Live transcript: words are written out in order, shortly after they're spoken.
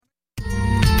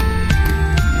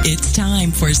It's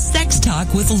time for Sex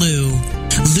Talk with Lou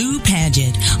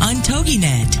Paget on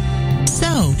TogiNet.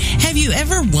 So, have you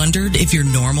ever wondered if you're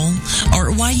normal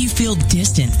or why you feel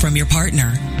distant from your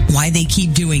partner? Why they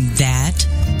keep doing that?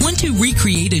 Want to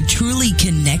recreate a truly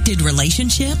connected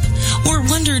relationship? Or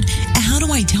wondered, how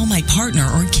do I tell my partner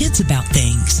or kids about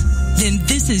things? Then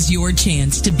this is your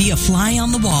chance to be a fly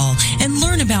on the wall and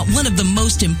learn about one of the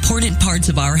most important parts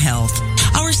of our health,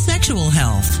 our sexual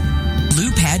health. Lou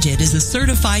Paget is a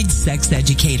certified sex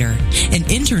educator, an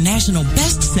international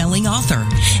best-selling author.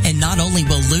 And not only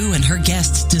will Lou and her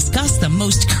guests discuss the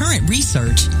most current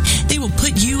research, they will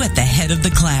put you at the head of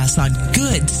the class on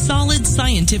good, solid,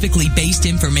 scientifically based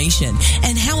information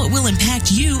and how it will impact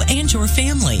you and your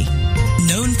family.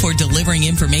 Known for delivering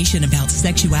information about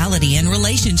sexuality and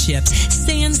relationships,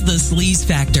 sans the sleaze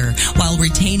factor, while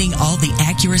retaining all the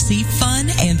accuracy, fun,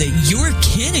 and the you're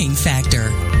kidding factor.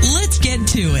 Let's get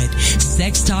to it.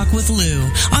 Sex Talk with Lou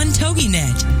on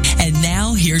TogiNet. And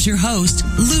now here's your host,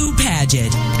 Lou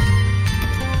Paget.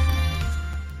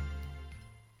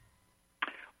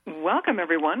 Welcome,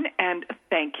 everyone, and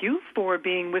thank you for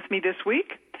being with me this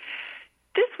week.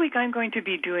 This week I'm going to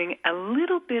be doing a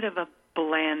little bit of a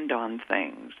blend on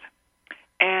things.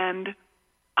 And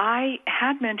I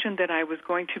had mentioned that I was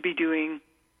going to be doing,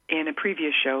 in a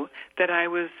previous show, that I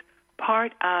was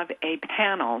part of a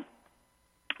panel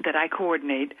that I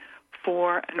coordinate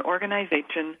for an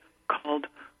organization called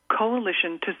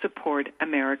Coalition to Support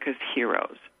America's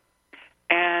Heroes.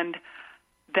 And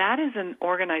that is an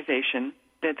organization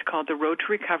that's called the Road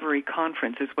to Recovery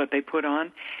Conference is what they put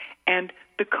on. And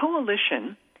the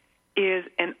Coalition is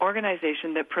an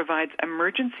organization that provides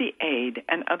emergency aid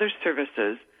and other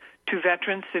services to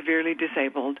veterans severely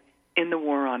disabled in the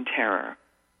War on Terror.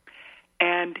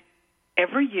 And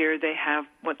every year they have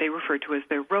what they refer to as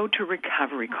their Road to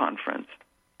Recovery Conference.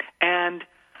 And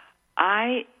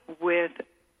I, with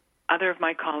other of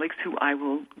my colleagues, who I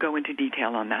will go into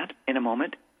detail on that in a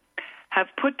moment, have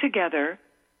put together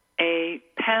a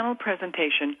panel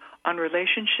presentation on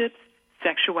relationships,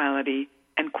 sexuality,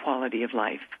 and quality of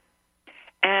life.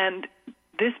 And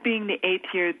this being the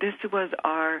 8th year, this was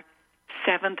our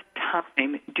 7th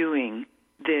time doing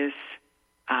this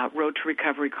Road to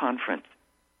Recovery Conference.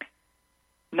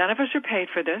 None of us are paid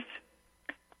for this.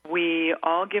 We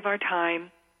all give our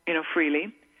time,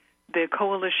 freely. The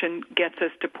coalition gets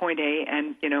us to point A,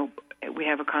 and, we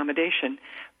have accommodation.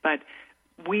 But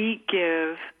we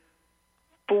give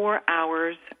 4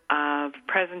 hours of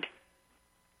presentation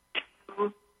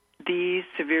to these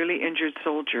severely injured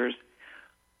soldiers.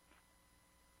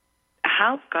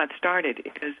 How it got started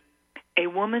is a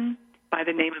woman by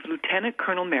the name of Lieutenant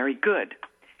Colonel Mary Good,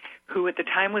 who at the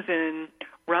time was in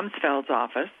Rumsfeld's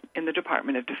office in the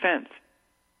Department of Defense.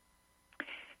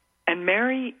 And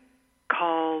Mary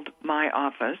called my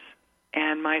office,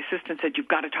 and my assistant said, "You've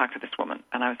got to talk to this woman."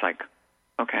 And I was like,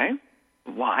 "Okay,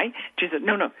 why?" She said,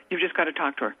 No, you've just got to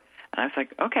talk to her. And I was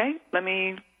like, "Okay, let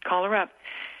me call her up."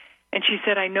 And she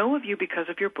said, "I know of you because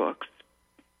of your books."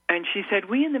 And she said,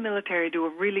 "We in the military do a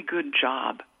really good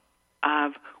job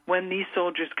of when these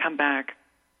soldiers come back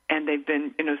and they've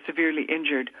been, severely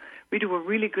injured, we do a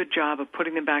really good job of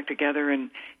putting them back together and,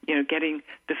 getting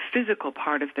the physical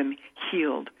part of them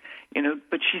healed.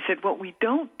 But she said what we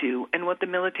don't do and what the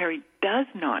military does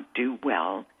not do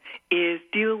well is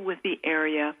deal with the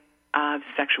area of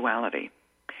sexuality."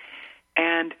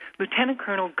 And Lieutenant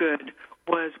Colonel Good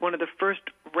was one of the first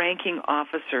ranking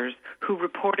officers who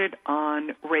reported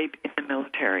on rape in the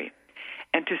military.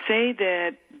 And to say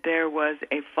that there was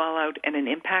a fallout and an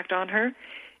impact on her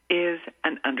is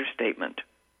an understatement.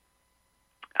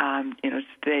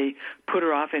 They put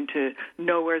her off into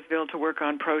Nowheresville to work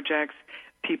on projects.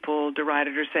 People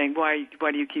derided her, saying, why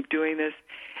do you keep doing this?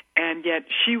 And yet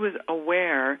she was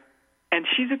aware, and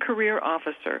she's a career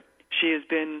officer. She has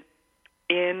been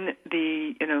in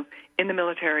the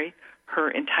military her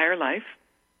entire life.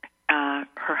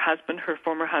 Her husband, her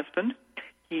former husband,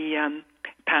 he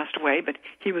passed away, but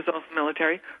he was also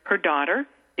military. Her daughter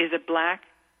is a black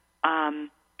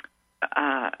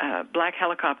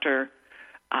helicopter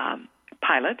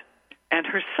pilot, and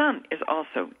her son is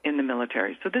also in the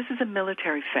military. So this is a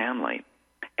military family.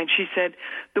 And she said,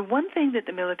 the one thing that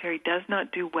the military does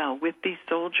not do well with these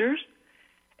soldiers,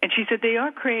 and she said they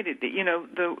are created,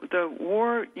 the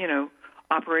war,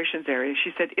 operations area,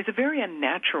 she said, is a very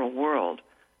unnatural world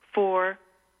for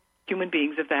human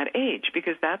beings of that age,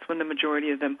 because that's when the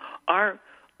majority of them are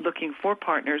looking for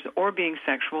partners or being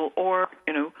sexual or,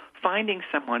 finding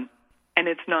someone, and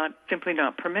it's simply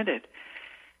not permitted.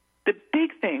 The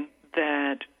big thing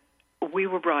that we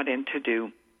were brought in to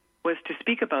do was to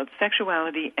speak about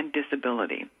sexuality and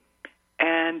disability.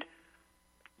 And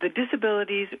the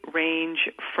disabilities range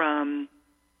from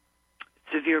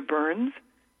severe burns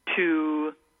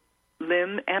to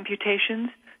limb amputations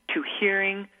to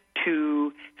hearing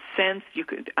to sense,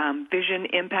 vision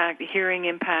impact, hearing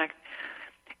impact.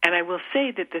 And I will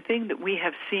say that the thing that we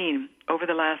have seen over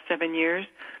the last 7 years,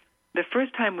 the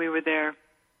first time we were there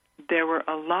were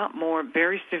a lot more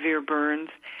very severe burns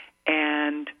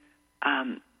and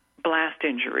blast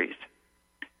injuries.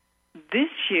 This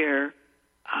year,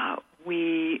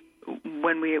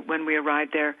 when we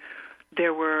arrived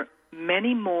there were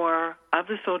many more of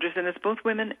the soldiers, and it's both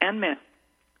women and men,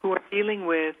 who are dealing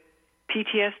with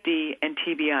PTSD and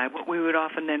TBI, what we would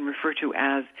often then refer to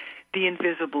as the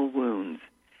invisible wounds,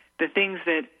 the things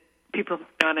that people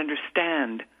don't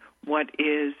understand what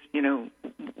is,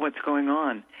 what's going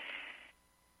on.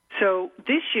 So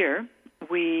this year,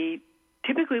 we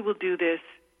typically will do this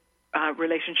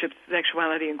relationships,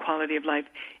 sexuality, and quality of life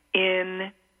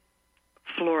in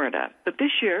Florida. But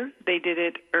this year, they did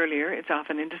it earlier. It's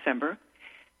often in December,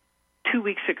 2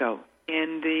 weeks ago,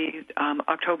 in the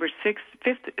October 6th,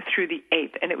 5th through the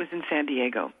 8th, and it was in San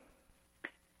Diego.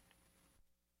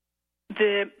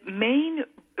 The main,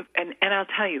 and I'll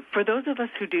tell you, for those of us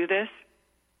who do this,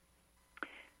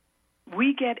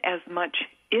 we get as much,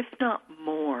 if not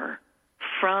more,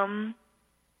 from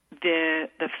the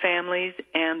families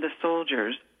and the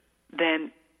soldiers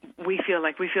than we feel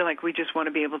like we just want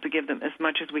to be able to give them as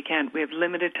much as we can. We have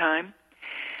limited time.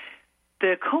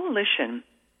 The coalition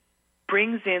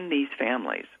brings in these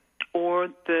families or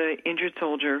the injured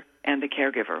soldier and the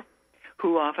caregiver,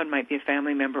 who often might be a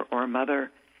family member or a mother,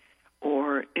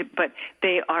 but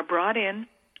they are brought in.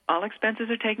 All expenses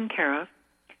are taken care of.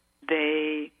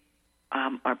 They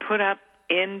are put up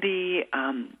in the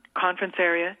conference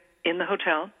area in the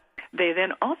hotel. They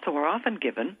then also are often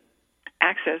given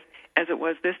access, as it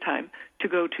was this time, to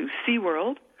go to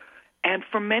SeaWorld. And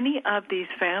for many of these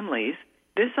families,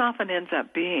 this often ends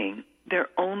up being their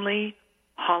only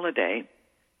holiday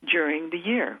during the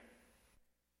year.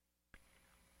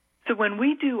 So when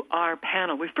we do our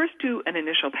panel, we first do an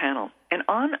initial panel. And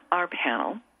on our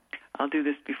panel, I'll do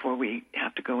this before we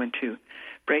have to go into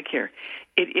break here.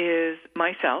 It is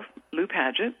myself, Lou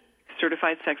Paget,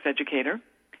 certified sex educator.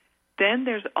 Then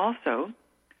there's also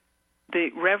the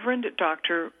Reverend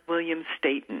Dr. William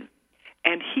Staten,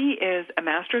 and he is a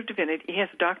Master of Divinity. He has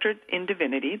a doctorate in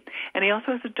divinity, and he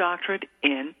also has a doctorate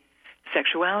in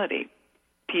sexuality,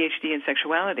 PhD in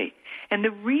sexuality. And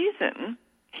the reason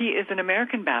he is an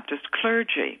American Baptist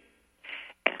clergy,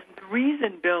 and the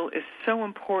reason Bill is so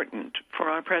important for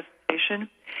our presentation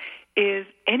is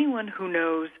anyone who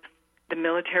knows the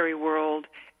military world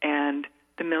and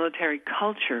the military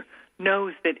culture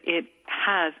knows that it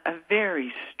has a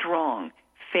very strong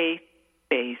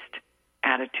faith-based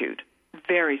attitude,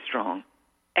 very strong.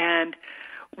 And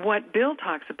what Bill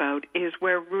talks about is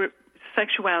where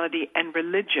sexuality and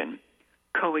religion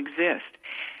coexist.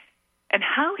 And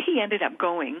how he ended up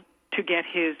going to get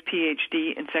his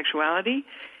PhD in sexuality,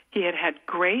 he had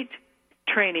great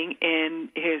training in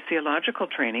his theological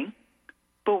training,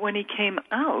 but when he came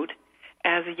out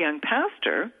as a young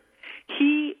pastor,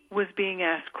 he was being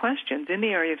asked questions in the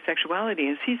area of sexuality,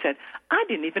 as he said, I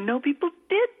didn't even know people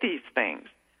did these things.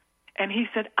 And he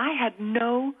said, I had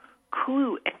no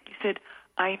clue. And he said,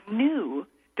 I knew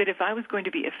that if I was going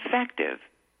to be effective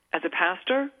as a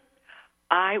pastor,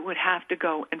 I would have to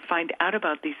go and find out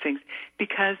about these things,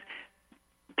 because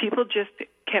people just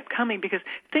kept coming. Because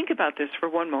think about this for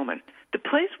one moment. The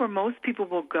place where most people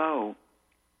will go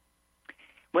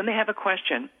when they have a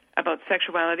question about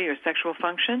sexuality or sexual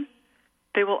function,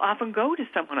 they will often go to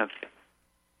someone of faith.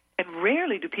 And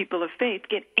rarely do people of faith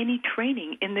get any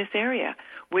training in this area,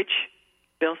 which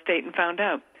Bill Staten found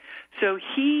out. So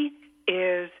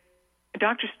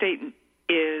Dr. Staten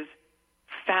is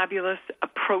fabulous,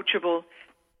 approachable,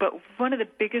 but one of the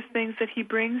biggest things that he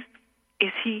brings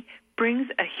is he brings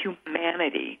a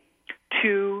humanity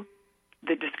to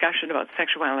the discussion about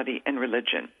sexuality and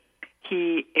religion.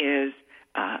 He is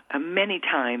many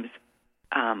times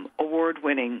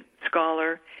award-winning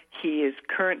scholar. He is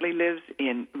currently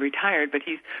retired, but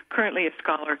he's currently a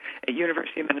scholar at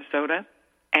University of Minnesota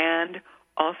and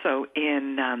also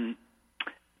in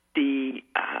the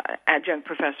adjunct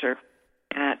professor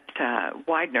at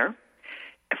Widener,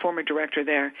 a former director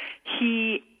there.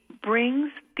 He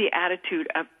brings the attitude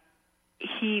of,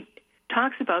 he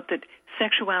talks about that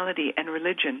sexuality and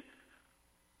religion,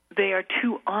 they are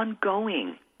two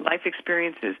ongoing life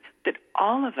experiences that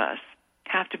all of us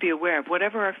have to be aware of,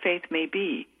 whatever our faith may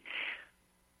be.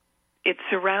 It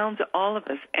surrounds all of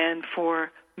us, and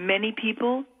for many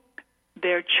people,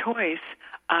 their choice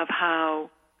of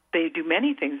how they do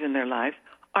many things in their lives,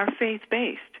 are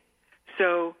faith-based.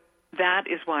 So that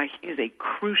is why he is a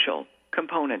crucial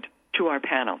component to our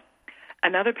panel.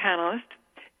 Another panelist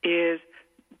is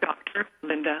Dr.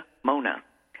 Linda Mona,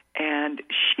 and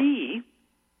she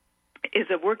is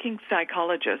a working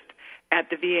psychologist at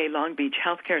the VA Long Beach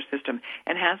healthcare system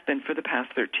and has been for the past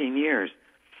 13 years.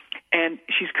 And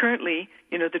she's currently,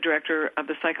 the director of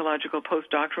the psychological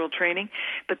postdoctoral training.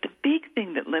 But the big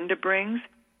thing that Linda brings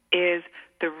is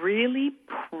the really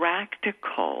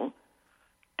practical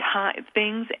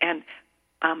things and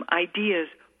ideas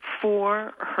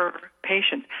for her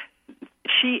patients.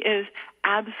 She is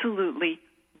absolutely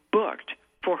booked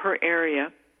for her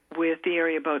area with the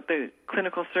area about the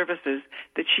clinical services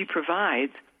that she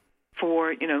provides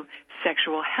for,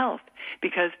 sexual health.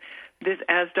 Because this,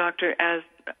 as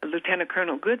Lieutenant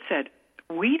Colonel Good said,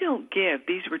 we don't give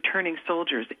these returning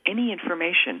soldiers any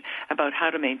information about how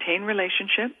to maintain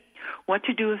relationship, what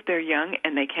to do if they're young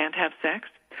and they can't have sex,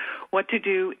 what to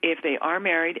do if they are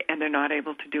married and they're not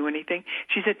able to do anything.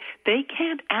 She said they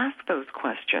can't ask those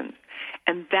questions.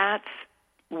 And that's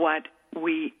what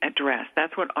we address.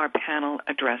 That's what our panel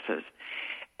addresses.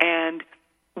 And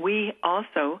we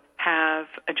also have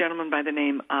a gentleman by the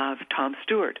name of Tom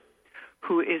Stewart,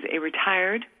 who is a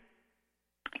retired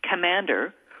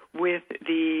commander with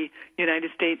the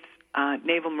United States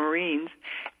Naval Marines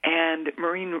and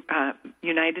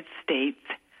United States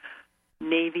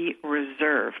Navy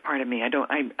Reserve. Pardon me.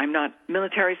 I'm not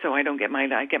military, so I get my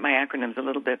acronyms a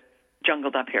little bit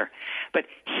jungled up here. But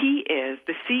he is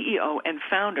the CEO and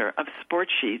founder of Sport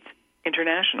Sheets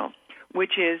International,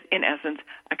 which is in essence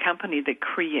a company that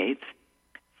creates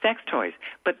sex toys.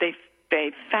 But they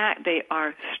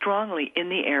are strongly in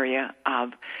the area of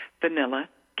vanilla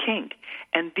kink.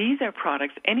 And these are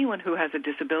products, anyone who has a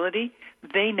disability,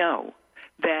 they know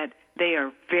that they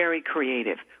are very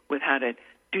creative with how to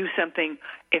do something.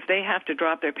 If they have to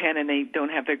drop their pen and they don't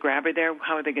have their grabber there,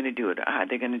 how are they going to do it? Are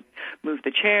they going to move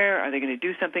the chair? Are they going to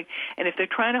do something? And if they're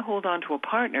trying to hold on to a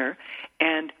partner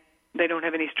and they don't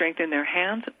have any strength in their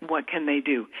hands, what can they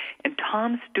do? And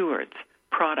Tom Stewart's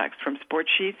products from Sport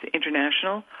Sheets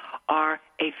International are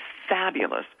a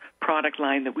fabulous product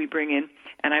line that we bring in.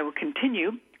 And I will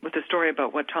continue with the story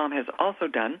about what Tom has also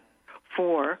done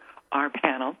for our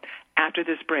panel after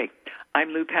this break. I'm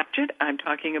Lou Paget. I'm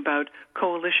talking about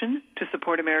Coalition to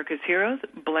Support America's Heroes,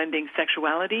 blending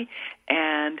sexuality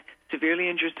and severely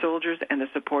injured soldiers and the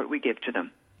support we give to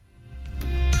them.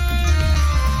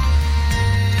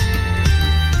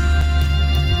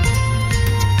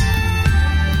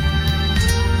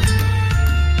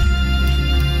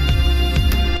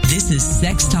 This is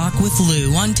Sex Talk with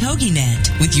Lou on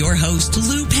TogiNet with your host,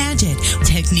 Lou Paget.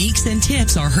 Techniques and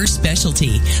tips are her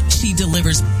specialty. She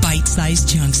delivers bite-sized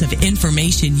chunks of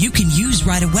information you can use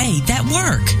right away that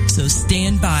work. So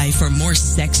stand by for more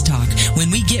sex talk when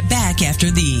we get back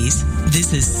after these.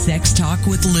 This is Sex Talk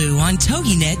with Lou on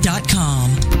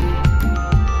TogiNet.com.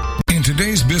 In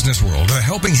today's business world, a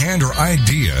helping hand or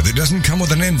idea that doesn't come with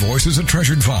an invoice is a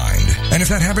treasured find. And if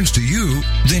that happens to you,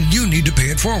 then you need to pay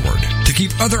it forward to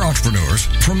keep other entrepreneurs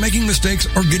from making mistakes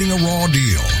or getting a raw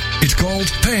deal. It's called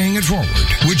Paying It Forward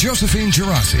with Josephine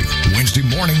Girassi. Wednesday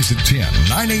mornings at 9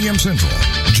 a.m. Central.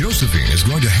 Josephine is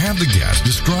going to have the guests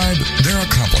describe their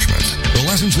accomplishments, the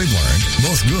lessons they've learned,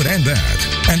 both good and bad,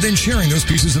 and then sharing those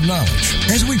pieces of knowledge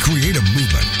as we create a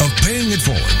movement of paying it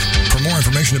forward. For more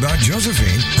information about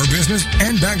Josephine, her business,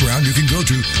 and background, you can go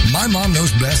to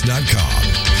mymomknowsbest.com.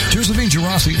 Josephine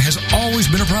Girassi has always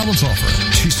been a problem solver.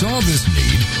 She saw this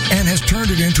need and has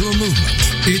turned it into a movement.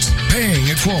 It's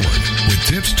Paying It Forward with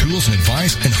tips, tools, and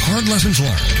advice and hard lessons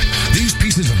learned. These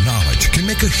pieces of knowledge can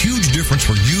make a huge difference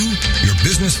for you, your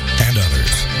business, and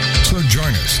others. So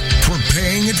join us for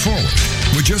Paying It Forward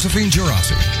with Josephine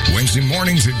Girassi. Wednesday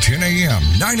mornings at 10 a.m.,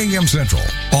 9 a.m. Central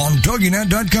on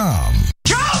TogiNet.com.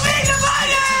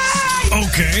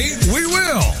 Okay, we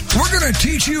will. We're going to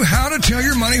teach you how to tell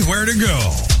your money where to go.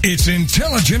 It's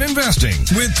Intelligent Investing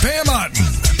with Pam Otten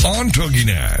on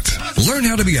TogiNet. Learn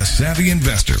how to be a savvy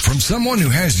investor from someone who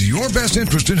has your best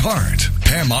interest at heart.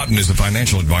 Pam Otten is a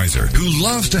financial advisor who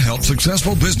loves to help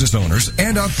successful business owners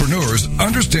and entrepreneurs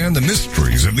understand the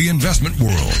mysteries of the investment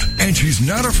world. And she's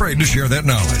not afraid to share that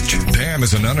knowledge. Pam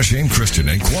is an unashamed Christian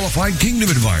and qualified kingdom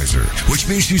advisor, which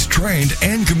means she's trained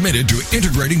and committed to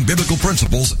integrating biblical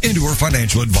principles into her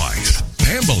financial advice.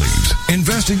 Pam believes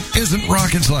investing isn't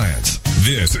rocket science.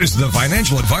 This is the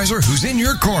financial advisor who's in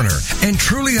your corner and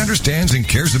truly understands and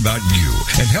cares about you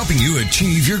and helping you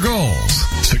achieve your goals.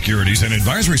 Securities and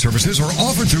advisory services are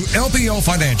offered through LPL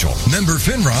Financial, member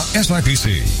FINRA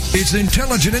SIPC. It's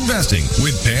Intelligent Investing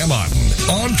with Pam Otten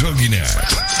on TogiNet.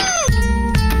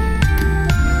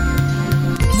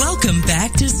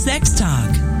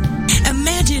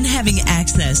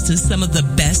 access to some of the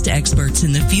best experts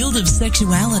in the field of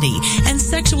sexuality and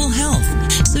sexual health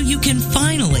so you can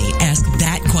finally ask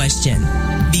that question.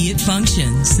 Be it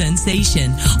function,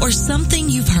 sensation, or something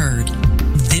you've heard.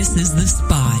 This is the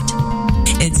spot.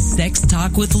 It's Sex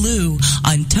Talk with Lou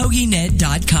on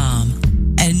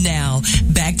TogiNet.com. And now,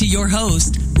 back to your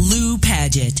host, Lou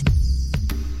Paget.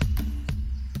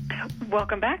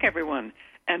 Welcome back, everyone.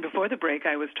 And before the break,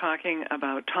 I was talking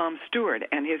about Tom Stewart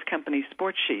and his company,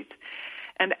 Sports Sheets.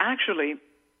 And actually,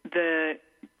 the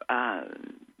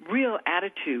real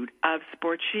attitude of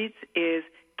Sports Sheets is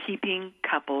keeping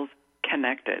couples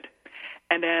connected.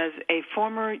 And as a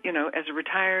former, as a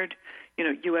retired,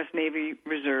 U.S. Navy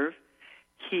Reserve,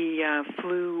 he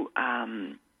flew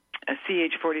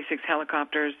CH-46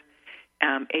 helicopters,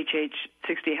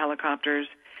 HH-60 helicopters.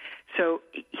 So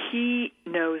he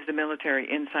knows the military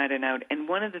inside and out. And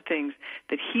one of the things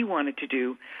that he wanted to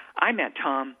do, I met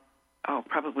Tom,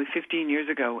 probably 15 years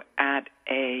ago at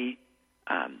a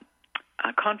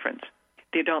conference,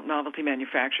 the Adult Novelty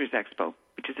Manufacturers Expo,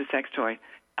 which is a sex toy,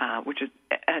 which is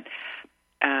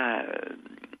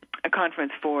a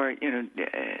conference for,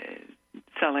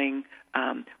 selling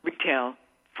retail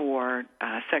for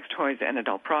sex toys and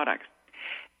adult products.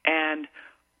 And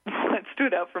what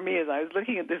stood out for me is I was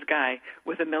looking at this guy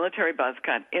with a military buzz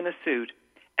cut in a suit,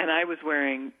 and I was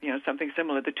wearing, something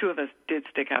similar. The two of us did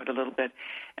stick out a little bit.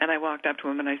 And I walked up to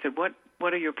him and I said,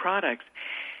 what are your products?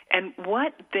 And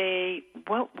what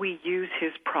we use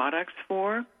his products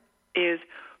for is,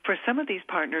 for some of these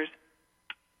partners,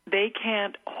 they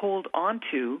can't hold on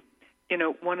to,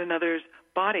 one another's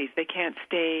bodies. They can't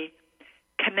stay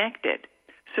connected.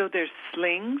 So there's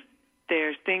slings,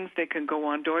 there's things that can go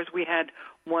on doors. We had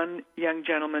one young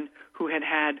gentleman who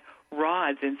had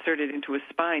rods inserted into his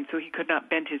spine, so he could not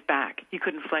bend his back. He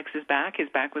couldn't flex his back. His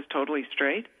back was totally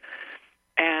straight.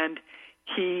 And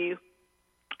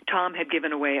Tom had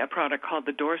given away a product called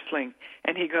the Door Sling,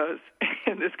 and he goes,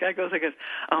 and this guy goes,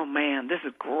 oh man, this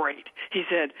is great. He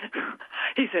said,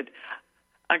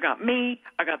 I got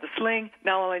the sling,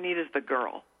 now all I need is the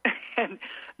girl. And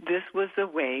this was the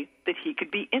way that he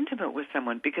could be intimate with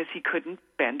someone because he couldn't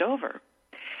bend over.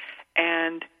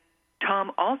 And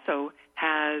Tom also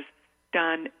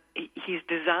he's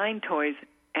designed toys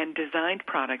and designed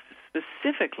products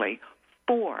specifically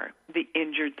for the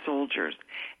injured soldiers.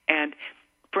 And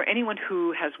for anyone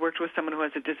who has worked with someone who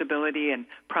has a disability and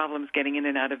problems getting in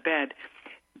and out of bed,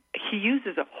 he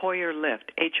uses a Hoyer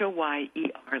lift,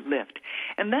 Hoyer lift.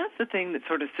 And that's the thing that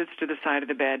sort of sits to the side of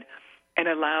the bed and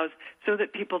allows so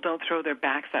that people don't throw their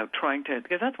backs out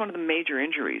because that's one of the major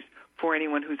injuries for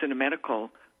anyone who's in a medical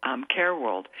care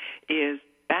world is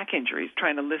back injuries,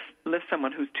 trying to lift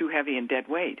someone who's too heavy and dead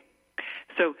weight.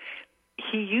 So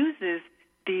he uses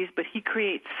these, but he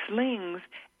creates slings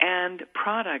and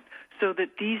product so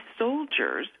that these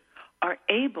soldiers are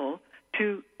able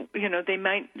to, they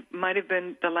might have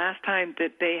been the last time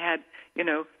that they had,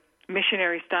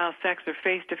 missionary-style sex or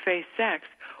face-to-face sex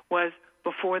was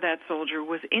before that soldier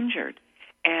was injured.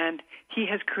 And he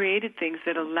has created things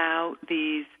that allow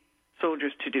these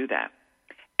soldiers to do that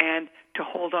and to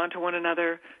hold on to one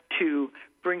another, to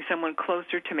bring someone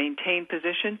closer, to maintain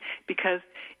position. Because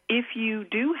if you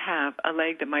do have a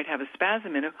leg that might have a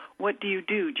spasm in it, what do?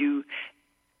 Do you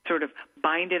sort of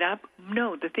bind it up?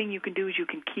 No, the thing you can do is you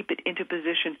can keep it into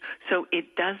position so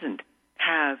it doesn't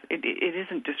it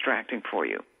isn't distracting for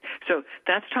you. So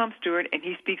that's Tom Stewart, and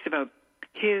he speaks about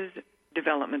his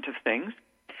development of things.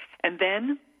 And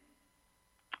then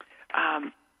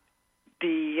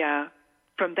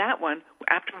from that one,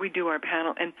 after we do our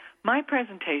panel, and my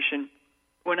presentation,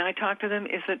 when I talk to them,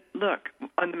 is that, look,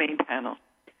 on the main panel,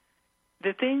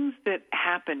 the things that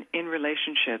happen in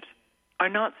relationships are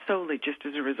not solely just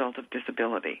as a result of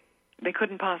disability. They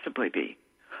couldn't possibly be.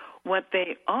 What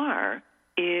they are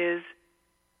is,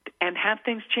 and have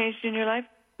things changed in your life?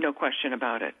 No question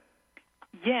about it.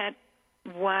 Yet,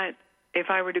 if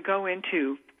I were to go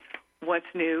into what's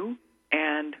new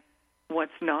and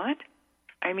what's not,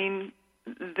 I mean,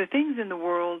 the things in the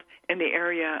world in the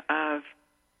area of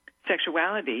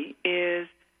sexuality is,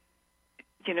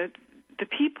 the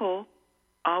people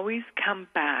always come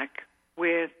back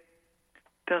with,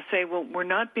 they'll say, well, we're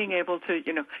not being able to,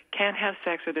 can't have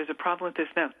sex, or there's a problem with this.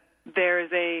 Now, there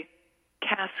is a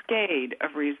cascade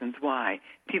of reasons why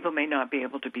people may not be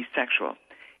able to be sexual.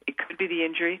 It could be the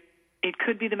injury. It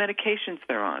could be the medications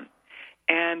they're on.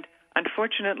 And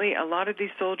unfortunately, a lot of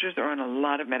these soldiers are on a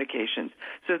lot of medications.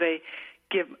 So they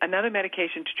give another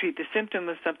medication to treat the symptom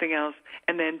of something else,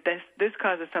 and then this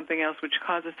causes something else, which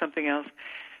causes something else.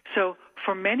 So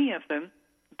for many of them,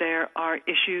 there are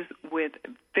issues with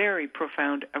very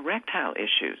profound erectile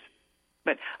issues.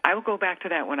 But I will go back to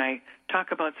that when I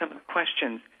talk about some of the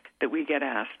questions that we get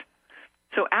asked.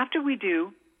 So after we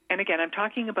do, and again, I'm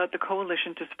talking about the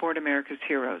Coalition to Support America's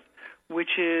Heroes,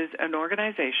 which is an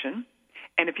organization,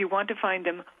 and if you want to find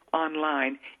them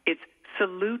online, it's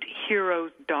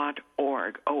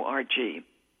saluteheroes.org, O-R-G.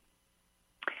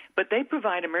 But they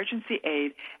provide emergency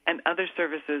aid and other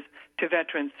services to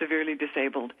veterans severely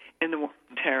disabled in the War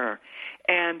on Terror.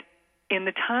 And in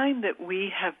the time that we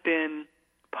have been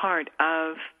part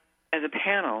of, as a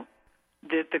panel,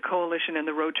 the Coalition and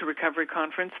the Road to Recovery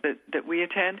Conference that we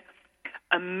attend,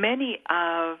 many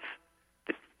of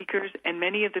the speakers and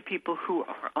many of the people who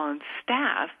are on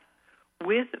staff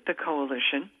with the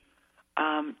Coalition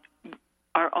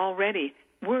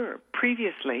were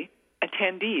previously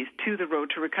attendees to the Road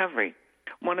to Recovery.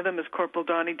 One of them is Corporal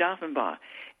Donnie Doffenbaugh,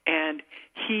 and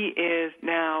he is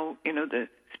now, the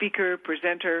speaker,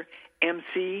 presenter,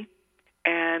 MC,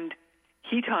 and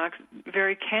he talks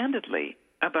very candidly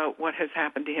about what has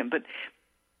happened to him. But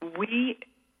we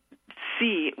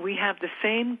have the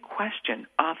same question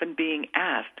often being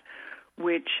asked,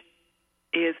 which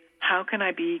is, how can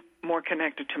I be more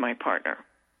connected to my partner?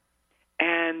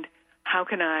 And how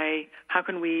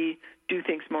can we do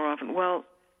things more often? Well,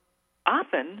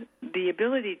 often the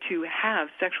ability to have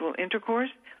sexual intercourse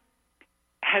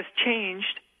has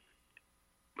changed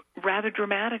rather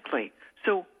dramatically.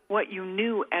 So what you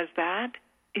knew as that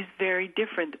is very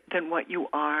different than what you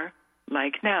are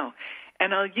like now.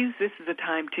 And I'll use this as a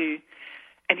time to,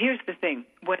 and here's the thing,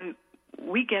 when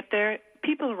we get there,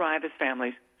 people arrive as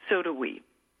families, so do we.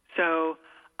 So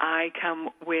I come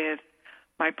with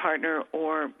my partner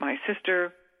or my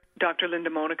sister. Dr. Linda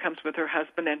Mona comes with her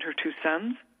husband and her 2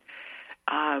 sons.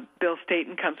 Bill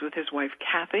Staten comes with his wife,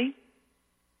 Kathy.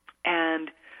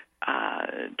 And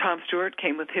Tom Stewart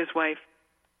came with his wife,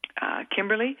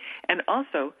 Kimberly. And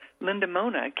also, Linda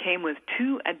Mona came with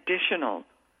 2 additional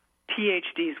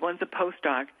PhDs. One's a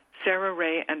postdoc, Sarah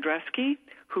Ray Andreski,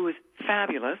 who is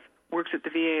fabulous, works at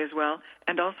the VA as well,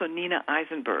 and also Nina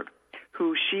Eisenberg,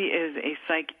 who she is a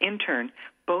psych intern.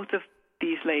 Both of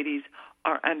these ladies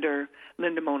are under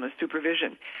Linda Mona's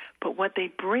supervision. But what they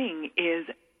bring is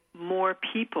more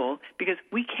people, because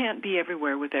we can't be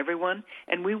everywhere with everyone,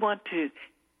 and we want to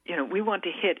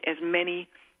hit as many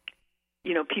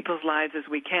people's lives as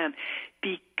we can,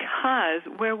 because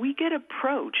where we get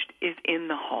approached is in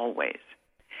the hallways.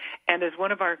 And as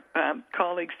one of our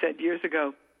colleagues said years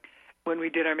ago when we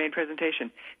did our main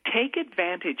presentation, take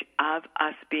advantage of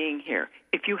us being here.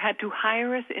 If you had to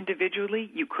hire us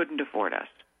individually, you couldn't afford us,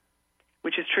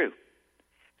 which is true.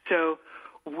 So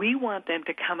we want them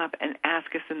to come up and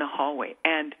ask us in the hallway,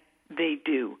 and they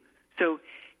do. So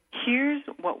here's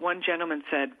what one gentleman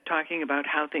said, talking about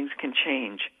how things can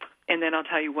change, and then I'll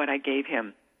tell you what I gave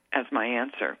him as my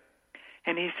answer.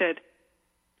 And he said,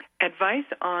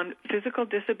 advice on physical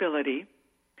disability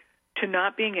to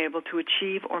not being able to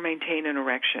achieve or maintain an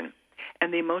erection,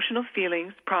 and the emotional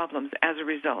feelings, problems as a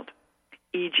result,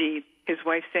 e.g., his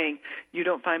wife saying, you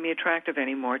don't find me attractive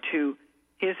anymore, to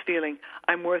his feeling,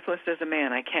 I'm worthless as a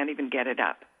man, I can't even get it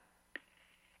up.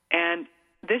 And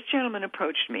this gentleman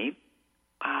approached me.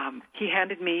 He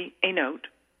handed me a note.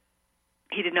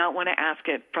 He did not want to ask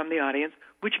it from the audience,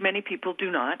 which many people do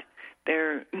not.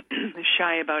 They're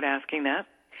shy about asking that.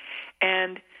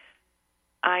 And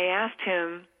I asked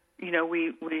him,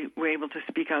 we were able to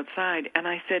speak outside, and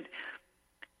I said,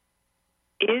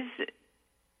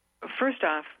 first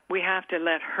off, we have to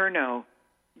let her know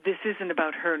this isn't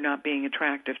about her not being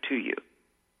attractive to you.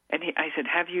 And I said,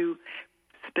 have you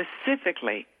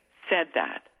specifically said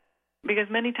that? Because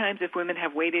many times if women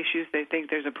have weight issues, they think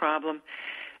there's a problem.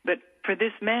 But for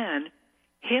this man,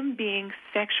 him being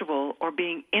sexual or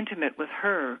being intimate with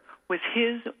her was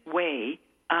his way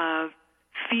of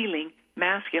feeling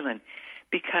masculine,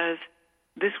 because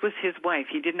this was his wife.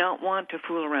 He did not want to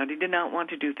fool around. He did not want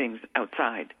to do things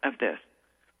outside of this.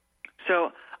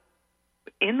 So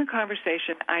in the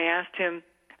conversation, I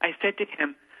said to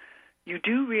him, you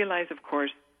do realize, of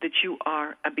course, that you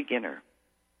are a beginner.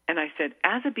 And I said,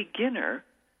 as a beginner,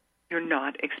 you're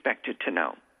not expected to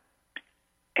know.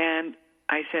 And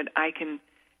I said,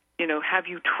 have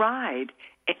you tried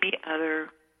any other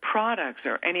products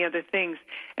or any other things?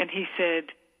 And he said,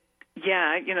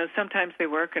 yeah, sometimes they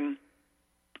work, and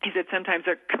he said sometimes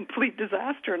they're a complete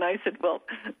disaster. And I said, well,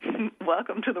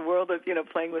 welcome to the world of,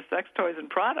 playing with sex toys and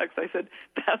products. I said,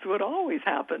 that's what always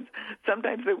happens.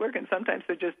 Sometimes they work and sometimes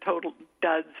they're just total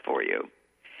duds for you.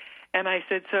 And I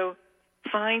said, so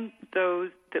find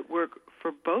those that work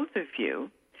for both of you.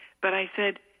 But I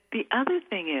said, the other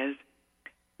thing is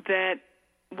that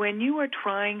when you are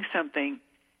trying something,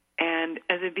 and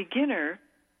as a beginner,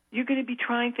 you're going to be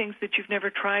trying things that you've never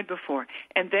tried before.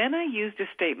 And then I used a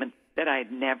statement that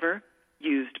I'd never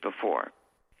used before.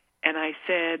 And I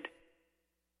said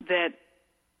that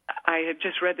I had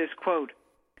just read this quote,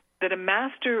 that a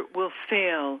master will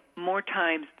fail more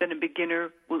times than a beginner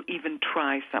will even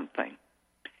try something.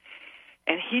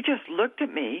 And he just looked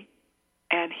at me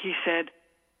and he said,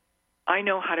 I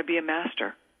know how to be a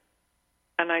master.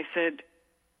 And I said,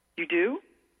 you do?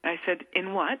 I said,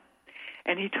 in what?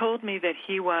 And he told me that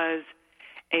he was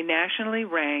a nationally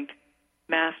ranked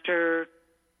master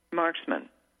marksman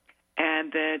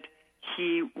and that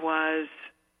he was,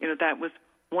 that was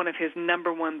one of his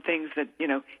number one things that,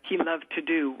 he loved to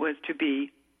do was to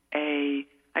be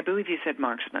I believe he said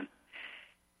marksman.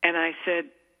 And I said,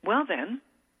 well then,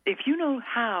 if you know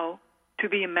how to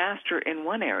be a master in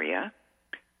one area,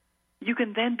 you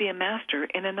can then be a master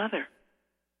in another.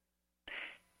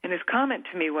 And his comment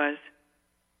to me was,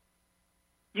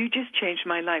 you just changed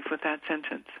my life with that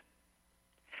sentence.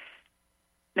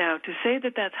 Now, to say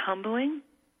that that's humbling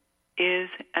is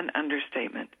an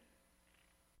understatement.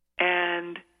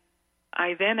 And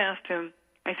I then asked him,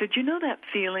 I said, you know that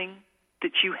feeling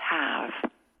that you have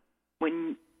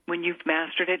when you've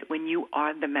mastered it, when you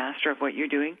are the master of what you're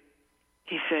doing?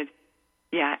 He said,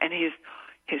 yeah, and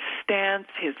his stance,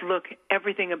 his look,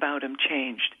 everything about him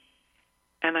changed.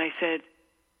 And I said,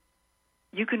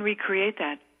 you can recreate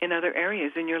that in other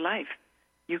areas in your life.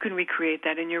 You can recreate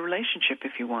that in your relationship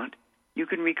if you want. You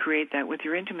can recreate that with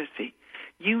your intimacy.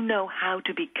 You know how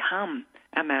to become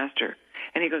a master.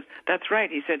 And he goes, that's right.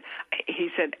 He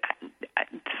said,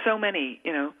 so many,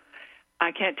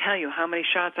 I can't tell you how many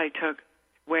shots I took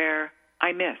where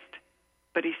I missed.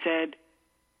 But he said,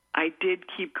 I did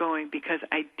keep going because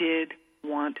I did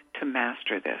want to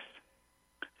master this.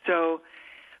 So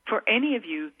for any of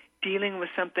you dealing with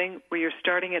something where you're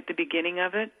starting at the beginning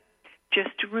of it, just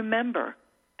to remember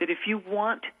that if you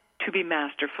want to be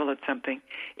masterful at something,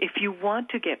 if you want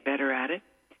to get better at it,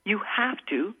 you have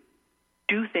to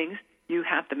do things.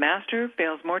 The master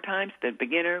fails more times than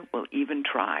beginner will even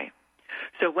try.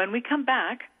 So when we come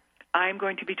back, I'm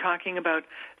going to be talking about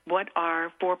what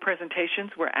our 4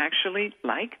 presentations were actually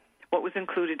like, what was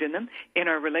included in them, in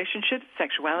our relationships,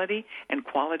 sexuality, and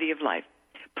quality of life.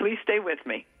 Please stay with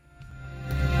me.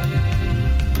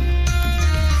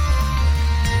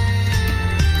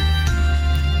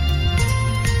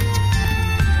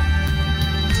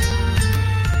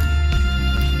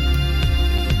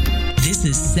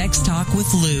 This is Sex Talk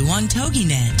with Lou on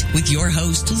TogiNet with your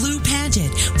host, Lou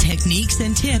Paget. Techniques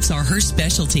and tips are her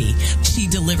specialty. She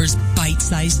delivers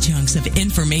bite-sized chunks of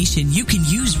information you can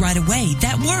use right away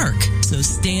that work. So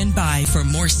stand by for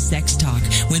more Sex Talk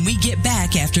when we get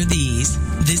back after these.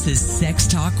 This is Sex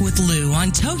Talk with Lou on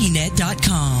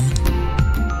TogiNet.com.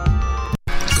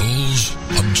 Goals,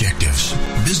 objectives,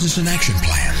 business and action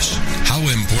plans. How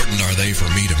important are they for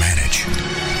me to manage?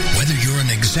 Whether you're an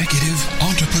executive,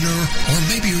 entrepreneur, or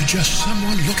maybe you're just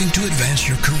someone looking to advance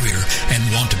your career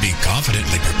and want to be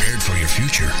confidently prepared for your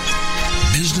future,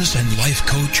 business and life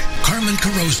coach Carmen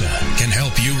Carrozza can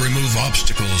help you remove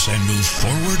obstacles and move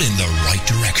forward in the right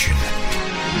direction.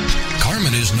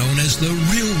 Carmen is known as the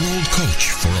real-world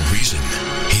coach for a reason.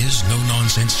 His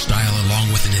no-nonsense style,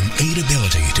 along with an innate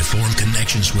ability to form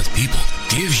connections with people,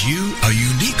 gives you a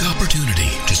unique opportunity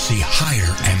to see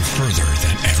higher and further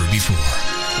than ever before.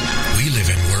 We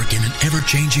live and work in an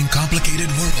ever-changing,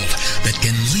 complicated world that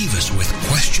can leave us with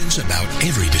questions about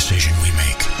every decision we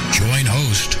make. Join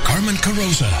host Carmen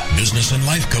Carrozza, business and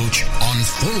life coach, on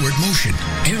Forward Motion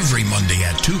every Monday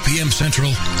at 2 p.m.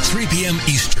 Central, 3 p.m.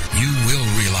 Eastern. You will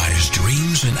realize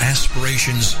dreams and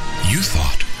aspirations you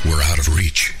thought were out of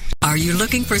reach. Are you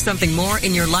looking for something more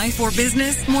in your life or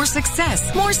business? More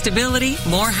success, more stability,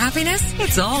 more happiness?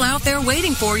 It's all out there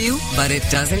waiting for you, but it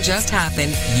doesn't just happen.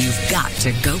 You've got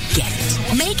to go get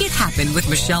it. Make it happen with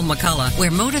Michelle McCullough, where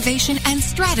motivation and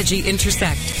strategy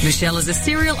intersect. Michelle is a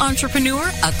serial entrepreneur,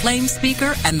 acclaimed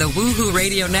speaker, and the Woohoo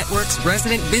Radio Network's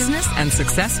resident business and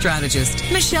success strategist.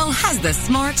 Michelle has the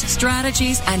smarts,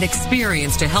 strategies, and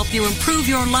experience to help you improve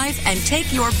your life and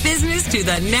take your business to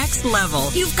the next level.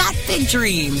 You've got big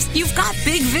dreams. You've got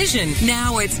big vision.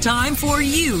 Now it's time for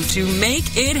you to make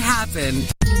it happen.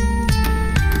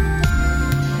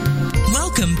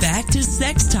 Welcome back to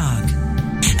Sex Talk.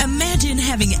 Imagine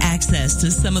having access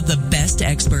to some of the best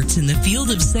experts in the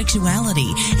field of sexuality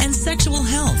and sexual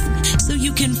health so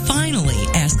you can finally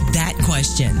ask that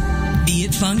question. Be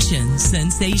it function,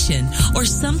 sensation, or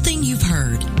something you've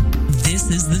heard. This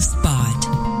is the spot.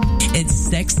 It's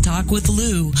Sex Talk with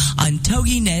Lou on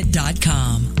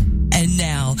TogiNet.com. And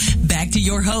now, back to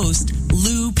your host,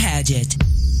 Lou Paget.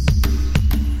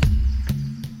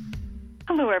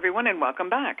 Hello Hello, everyone, and welcome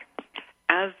back.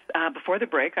 As before the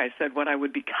break, I said what I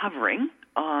would be covering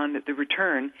on the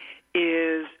return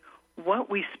is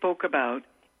what we spoke about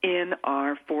in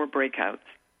our 4 breakouts.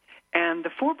 And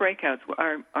the 4 breakouts,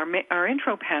 our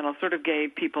intro panel sort of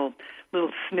gave people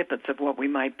little snippets of what we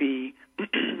might be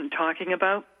talking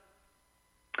about.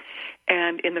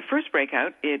 And in the first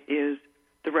breakout, it is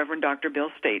the Reverend Dr.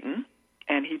 Bill Staten,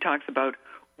 and he talks about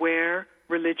where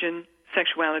religion,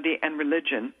 sexuality, and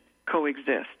religion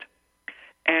coexist.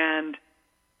 And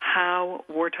how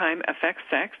wartime affects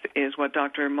sex is what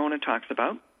Dr. Mona talks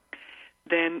about.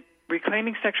 Then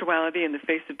reclaiming sexuality in the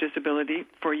face of disability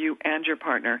for you and your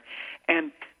partner.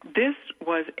 And this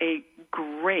was a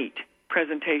great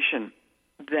presentation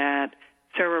that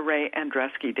Sarah Ray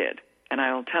Andreski did. And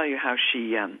I'll tell you how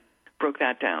she broke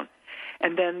that down.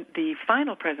 And then the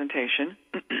final presentation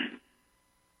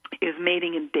is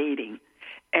mating and dating.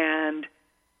 And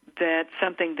that's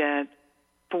something that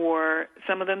for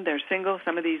some of them, they're single.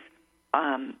 Some of these,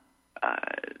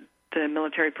 the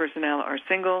military personnel are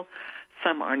single.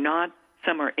 Some are not.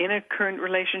 Some are in a current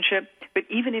relationship. But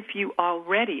even if you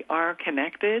already are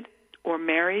connected or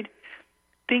married,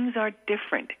 things are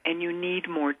different, and you need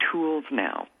more tools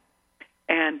now.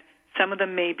 And some of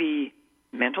them may be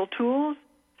mental tools.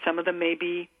 Some of them may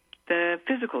be the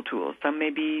physical tools. Some may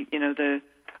be,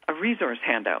 a resource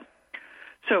handout.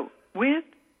 So with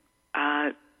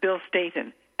Bill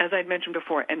Staten, as I'd mentioned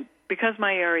before, and because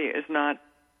my area is not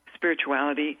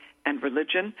spirituality and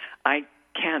religion, I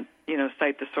can't,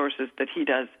 cite the sources that he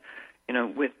does,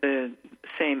 with the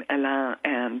same elan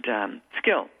and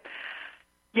skill.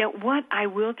 Yet what I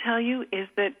will tell you is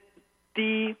that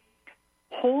the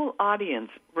whole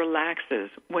audience relaxes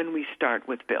when we start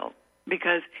with Bill,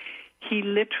 because he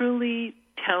literally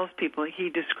tells people,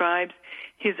 he describes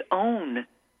his own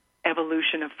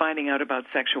evolution of finding out about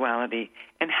sexuality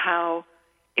and how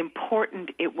important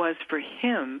it was for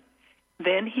him.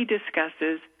 Then he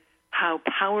discusses how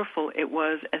powerful it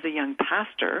was as a young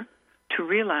pastor to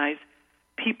realize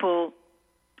people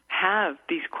have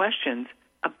these questions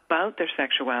about their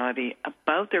sexuality,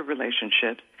 about their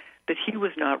relationships, that he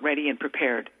was not ready and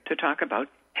prepared to talk about,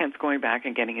 hence going back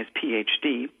and getting his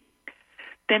PhD.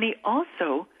 Then he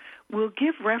also will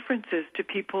give references to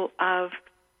people of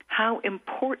how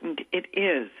important it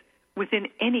is within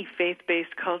any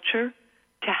faith-based culture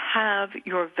to have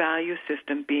your value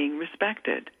system being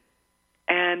respected.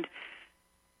 And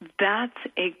that's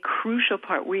a crucial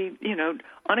part. We,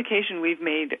 on occasion we've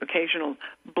made occasional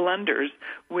blunders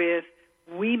with,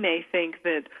 we may think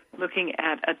that looking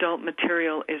at adult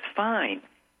material is fine.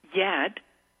 Yet,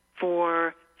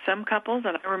 for some couples,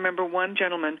 and I remember one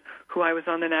gentleman who I was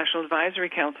on the National Advisory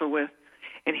Council with,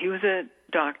 and he was a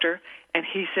doctor, and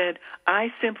he said, I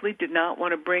simply did not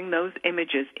want to bring those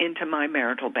images into my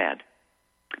marital bed,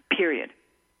 period.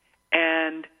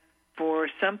 And for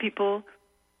some people,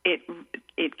 it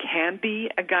can be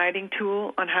a guiding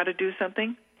tool on how to do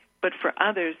something, but for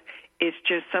others, it's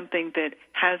just something that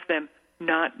has them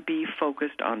not be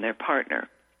focused on their partner.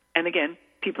 And again,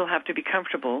 people have to be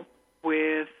comfortable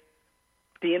with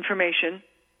the information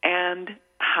and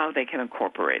how they can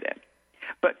incorporate it.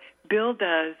 But Bill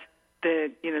does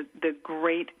the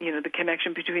great, the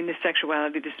connection between the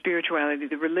sexuality, the spirituality,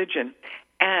 the religion,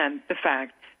 and the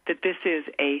fact that this is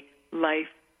a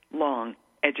lifelong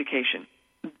education.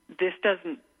 This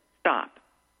doesn't stop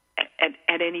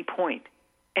at any point.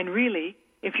 And really,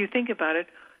 if you think about it,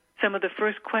 some of the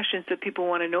first questions that people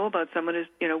want to know about someone is,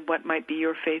 what might be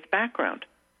your faith background?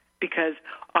 Because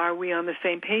are we on the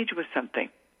same page with something?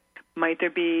 Might there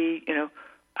be,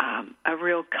 a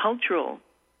real cultural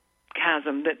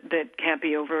chasm that can't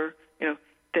be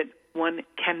that one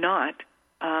cannot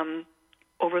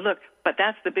overlook? But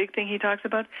that's the big thing he talks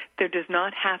about. There does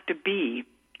not have to be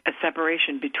a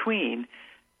separation between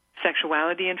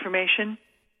sexuality information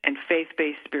and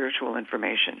faith-based spiritual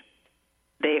information.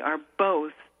 They are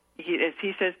both, as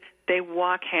he says, they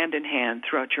walk hand in hand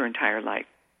throughout your entire life.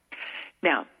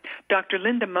 Now, Dr.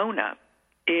 Linda Mona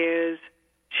is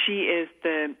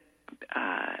the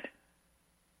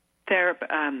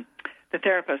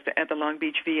therapist at the Long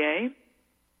Beach VA,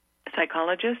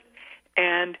 psychologist,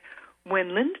 and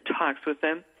when Linda talks with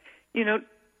them,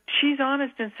 she's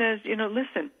honest and says,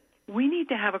 listen, we need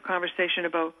to have a conversation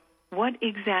about what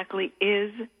exactly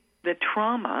is the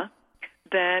trauma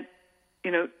that,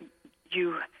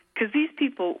 because these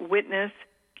people witness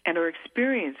and or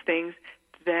experience things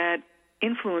that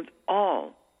influence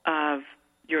all of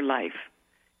your life.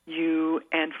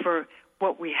 And for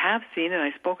what we have seen, and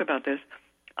I spoke about this,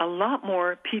 a lot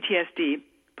more PTSD,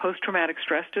 post-traumatic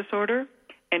stress disorder,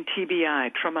 and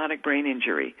TBI, traumatic brain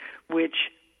injury, which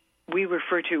we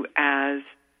refer to as,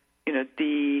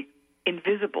 the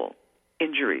invisible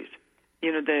injuries,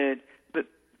 the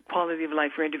quality of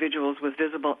life for individuals with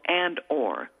visible and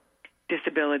or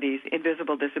disabilities,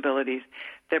 invisible disabilities,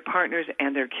 their partners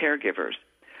and their caregivers.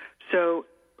 So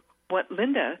what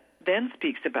Linda then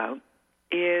speaks about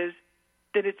is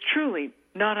that it's truly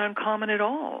not uncommon at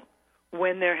all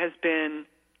when there has been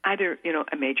either,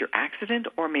 a major accident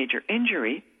or major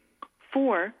injury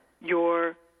for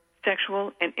your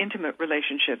sexual and intimate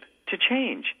relationship to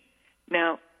change.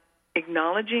 Now,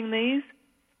 acknowledging these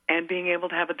and being able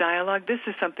to have a dialogue, this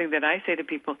is something that I say to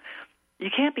people, you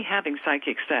can't be having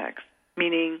psychic sex,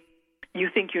 meaning you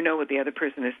think you know what the other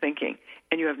person is thinking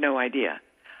and you have no idea.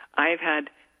 I've had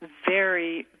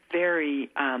very, very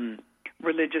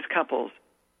religious couples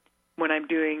when I'm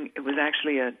doing, it was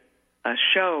actually a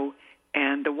show,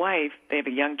 and the wife, they have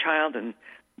a young child, and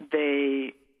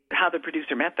how the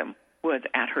producer met them was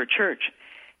at her church.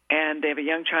 And they have a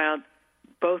young child,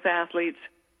 both athletes.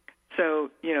 So,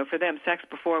 for them, sex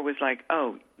before was like,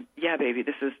 oh, yeah, baby,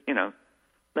 this is,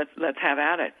 let's have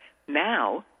at it.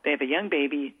 Now they have a young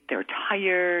baby. They're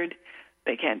tired.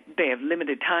 They have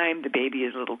limited time. The baby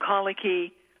is a little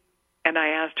colicky. And I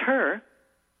asked her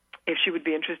if she would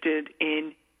be interested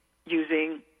in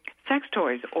using sex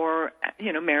toys or,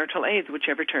 marital aids,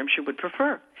 whichever term she would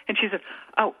prefer. And she said,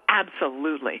 oh,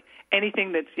 absolutely.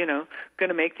 Anything that's, going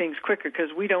to make things quicker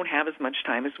because we don't have as much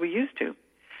time as we used to.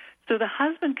 So the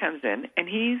husband comes in, and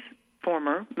he's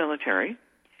former military,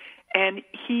 and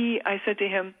I said to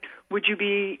him, would you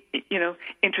be,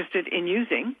 interested in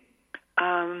using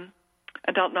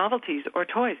adult novelties or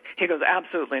toys? He goes,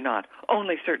 absolutely not.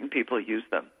 Only certain people use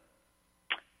them.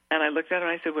 And I looked at him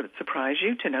and I said, would it surprise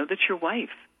you to know that your wife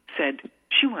said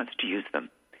she wants to use them?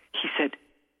 He said,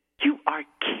 you are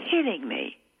kidding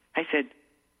me. I said,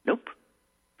 nope.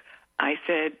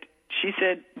 She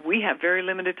said, we have very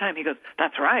limited time. He goes,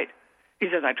 that's right. He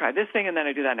says, I tried this thing and then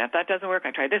I do that, and if that doesn't work,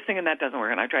 I tried this thing and that doesn't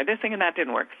work, and I tried this thing and that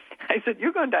didn't work. I said,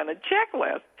 you're going down a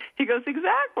checklist. He goes,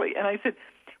 exactly. And I said,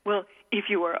 well, if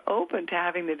you are open to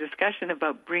having the discussion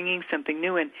about bringing something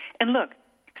new in, and look,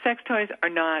 sex toys are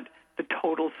not the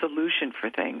total solution for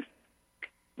things.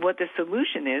 What the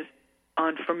solution is,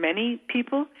 for many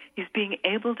people, is being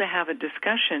able to have a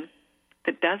discussion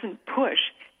that doesn't push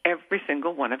every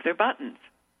single one of their buttons.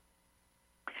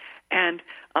 And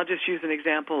I'll just use an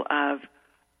example of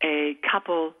a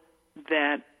couple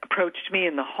that approached me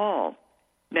in the hall.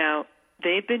 Now,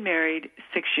 they've been married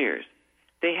 6 years.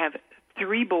 They have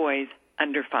 3 boys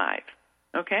under 5,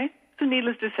 okay? So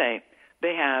needless to say,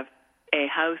 they have a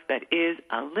house that is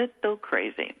a little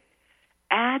crazy.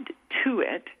 Add to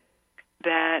it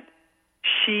that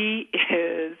she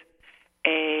says,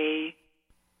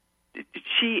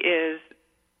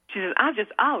 I've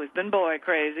just always been boy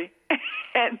crazy.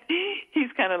 And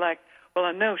he's kind of like, well,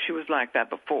 I know she was like that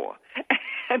before.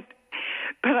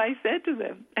 But I said to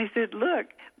them, look,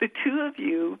 the two of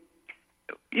you,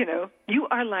 you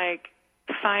are like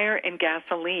fire and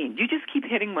gasoline. You just keep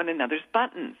hitting one another's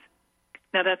buttons.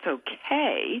 Now, that's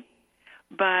okay,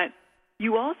 but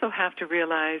you also have to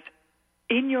realize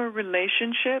in your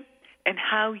relationship and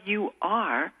how you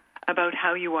are about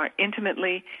how you are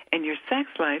intimately and your sex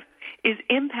life is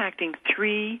impacting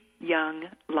 3 young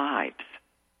lives.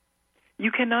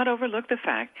 You cannot overlook the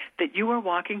fact that you are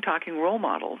walking, talking role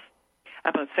models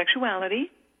about sexuality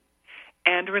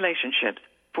and relationships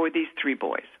for these 3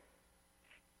 boys.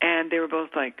 And they were both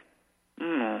like,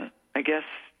 I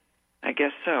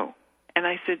guess so. And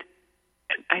I said,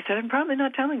 I'm probably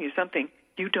not telling you something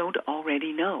you don't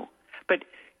already know. But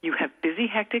you have busy,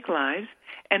 hectic lives,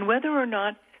 and whether or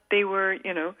not they were,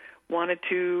 wanted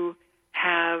to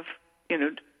have,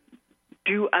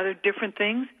 do other different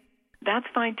things, that's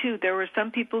fine too. There were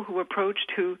some people who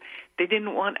approached who they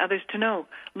didn't want others to know.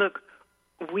 Look,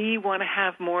 we want to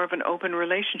have more of an open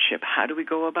relationship. How do we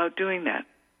go about doing that?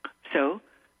 So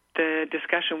the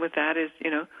discussion with that is,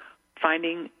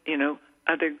 finding,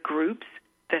 other groups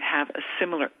that have a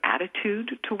similar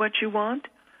attitude to what you want.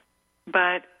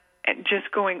 But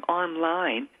just going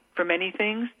online for many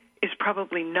things is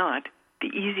probably not the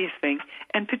easiest thing.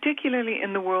 And particularly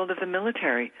in the world of the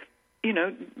military,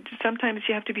 sometimes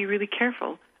you have to be really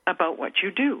careful about what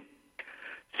you do.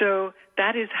 So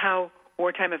that is how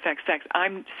wartime affects sex.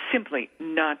 I'm simply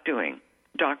not doing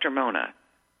Dr. Mona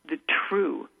the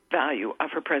true value of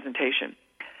her presentation.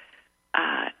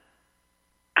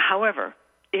 However,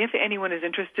 if anyone is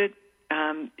interested,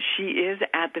 she is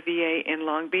at the VA in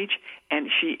Long Beach, and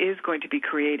she is going to be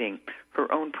creating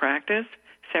her own practice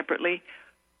separately,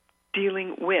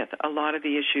 dealing with a lot of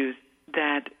the issues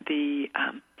that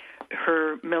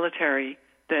her military,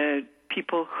 the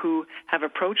people who have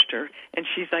approached her, and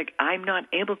she's like, I'm not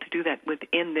able to do that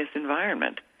within this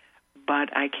environment, but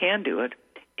I can do it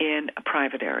in a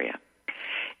private area.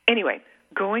 Anyway,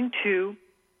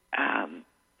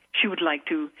 she would like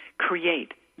to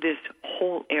create this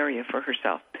whole area for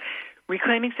herself.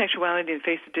 Reclaiming Sexuality in the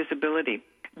Face of Disability.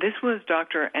 This was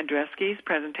Dr. Andreski's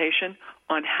presentation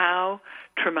on how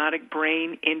traumatic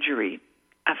brain injury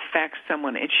affects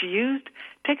someone. And she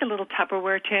take a little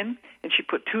Tupperware tin, and she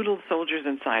put 2 little soldiers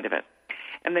inside of it.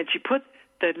 And then she put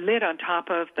the lid on top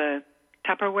of the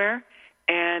Tupperware,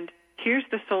 and here's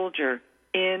the soldier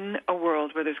in a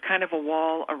world where there's kind of a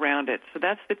wall around it. So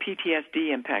that's the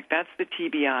PTSD impact. That's the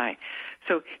TBI.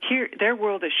 So here, their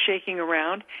world is shaking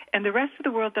around, and the rest of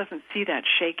the world doesn't see that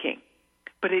shaking,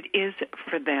 but it is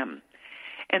for them.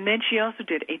 And then she also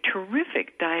did a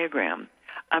terrific diagram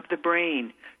of the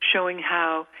brain showing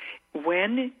how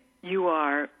when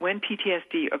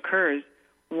PTSD occurs,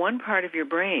 one part of your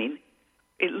brain,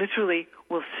 it literally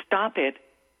will stop it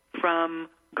from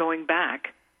going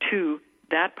back to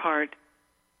that part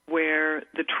where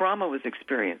the trauma was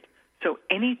experienced. So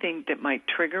anything that might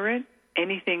trigger it,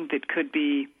 anything that could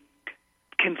be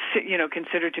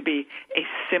considered to be a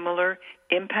similar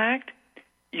impact,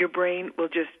 your brain will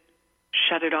just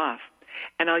shut it off.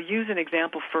 And I'll use an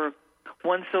example for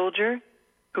one soldier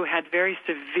who had very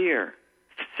severe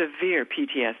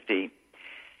PTSD.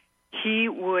 He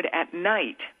would, at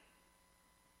night,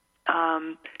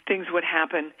 things would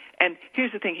happen. And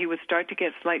here's the thing, he would start to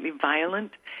get slightly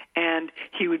violent, and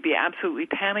he would be absolutely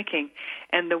panicking.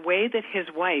 And the way that his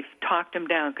wife talked him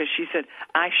down, because she said,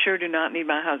 I sure do not need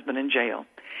my husband in jail.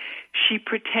 She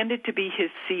pretended to be his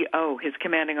CO, his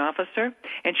commanding officer,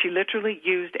 and she literally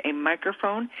used a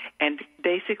microphone and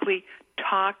basically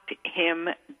talked him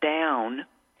down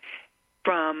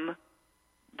from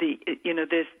the,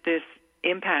 this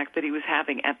impact that he was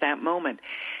having at that moment.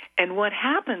 And what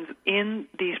happens in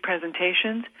these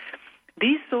presentations,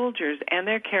 these soldiers and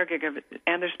their caregivers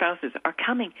and their spouses are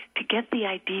coming to get the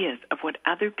ideas of what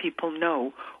other people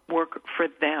know work for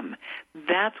them.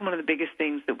 That's one of the biggest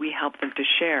things that we help them to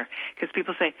share, because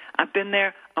people say, I've been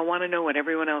there, I want to know what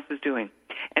everyone else is doing.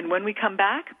 And when we come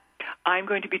back, I'm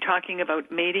going to be talking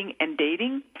about mating and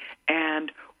dating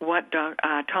and what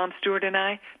Tom Stewart and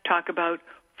I talk about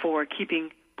for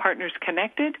keeping partners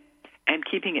connected and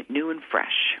keeping it new and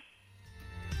fresh.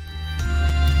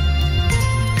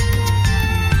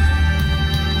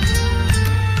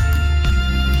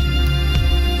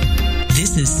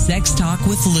 This is Sex Talk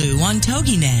with Lou on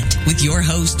TogiNet with your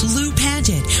host, Lou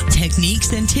Paget.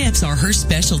 Techniques and tips are her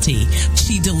specialty.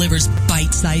 She delivers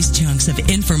bite-sized chunks of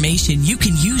information you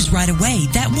can use right away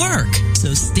that work.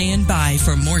 So stand by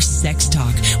for more Sex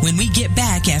Talk when we get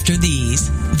back after these.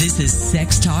 This is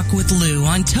Sex Talk with Lou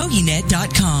on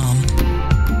TogiNet.com.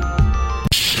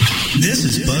 This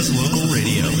is Buzz Local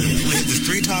Radio. With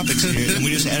 3 topics here, and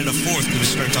we just added a 4th because we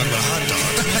started talking about hot dogs.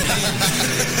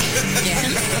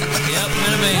 Yep,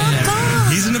 in a band.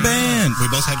 He's in a band. We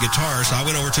both had guitars, so I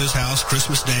went over to his house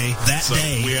Christmas Day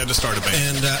day. We had to start a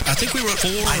band. And I think we wrote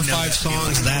 4 or 5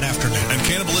 songs that afternoon. And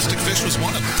Cannibalistic Fish was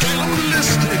one of them.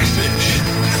 Cannibalistic Fish.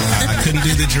 I couldn't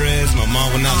do the dreads. My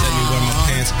mom would not let me wear my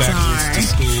pants backwards to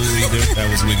school either. That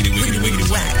was wiggity, wiggity, wiggity,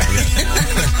 whack.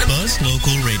 Buzz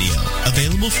Local Radio.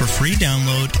 Available for free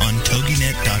download on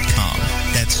TogiNet.com.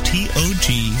 That's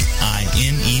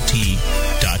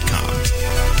TogiNet.com.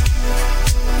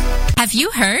 Have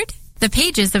you heard? The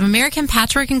pages of American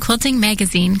Patchwork and Quilting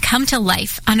magazine come to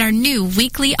life on our new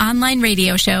weekly online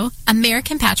radio show,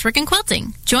 American Patchwork and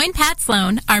Quilting. Join Pat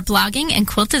Sloan, our blogging and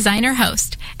quilt designer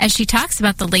host, as she talks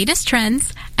about the latest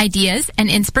trends, ideas, and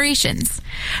inspirations.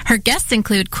 Her guests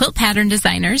include quilt pattern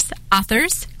designers,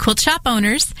 authors, quilt shop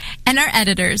owners, and our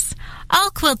editors.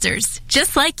 All quilters,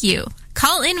 just like you.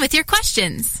 Call in with your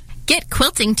questions. Get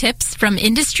quilting tips from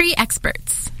industry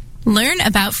experts. Learn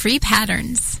about free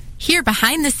patterns. Hear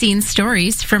behind-the-scenes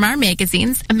stories from our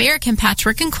magazines, American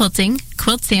Patchwork and Quilting,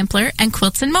 Quilt Sampler, and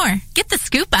Quilts and More. Get the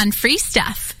scoop on free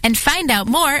stuff and find out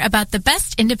more about the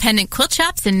best independent quilt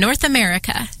shops in North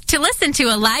America. To listen to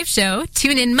a live show,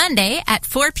 tune in Monday at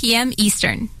 4 p.m.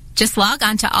 Eastern. Just log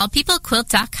on to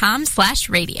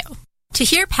allpeoplequilt.com/radio. To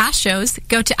hear past shows,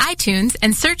 go to iTunes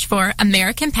and search for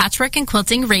American Patchwork and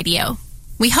Quilting Radio.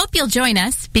 We hope you'll join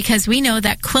us because we know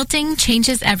that quilting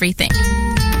changes everything.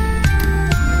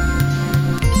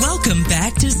 Welcome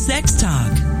back to Sex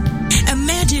Talk.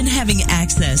 Imagine having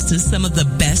access to some of the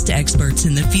best experts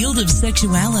in the field of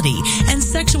sexuality and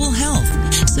sexual health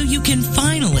so you can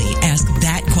finally ask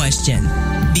that question.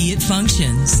 Be it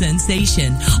function,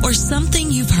 sensation, or something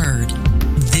you've heard.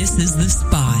 This is the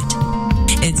spot.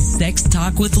 It's Sex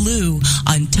Talk with Lou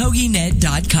on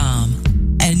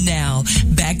TogiNet.com. And now,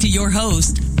 back to your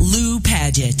host, Lou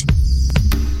Paget.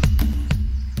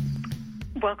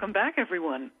 Welcome back,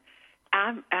 everyone.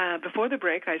 Before the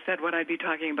break, I said what I'd be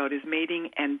talking about is mating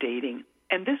and dating.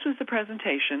 And this was the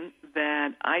presentation that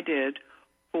I did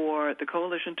for the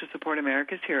Coalition to Support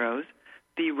America's Heroes,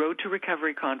 the Road to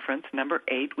Recovery Conference, number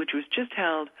 8, which was just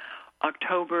held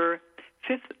October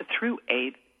 5th through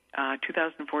 8th,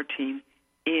 2014,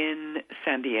 in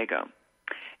San Diego.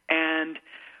 And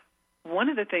one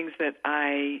of the things that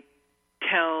I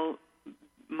tell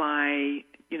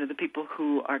the people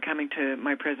who are coming to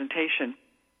my presentation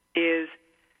is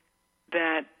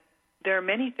that there are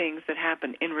many things that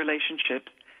happen in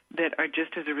relationships that are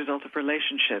just as a result of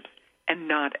relationships and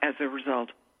not as a result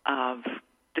of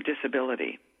the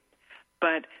disability.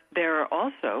 But there are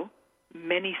also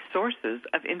many sources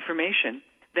of information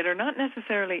that are not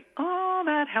necessarily all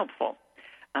that helpful.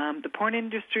 The porn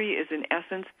industry is, in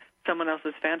essence, someone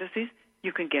else's fantasies.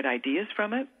 You can get ideas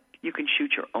from it. You can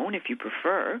shoot your own if you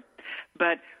prefer.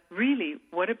 But really,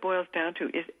 what it boils down to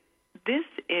is this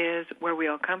is where we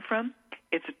all come from.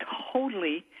 It's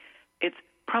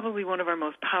probably one of our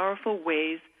most powerful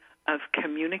ways of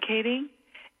communicating,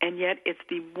 and yet it's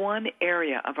the one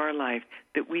area of our life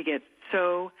that we get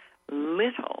so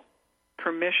little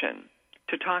permission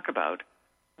to talk about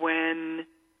when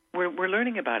we're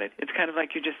learning about it. It's kind of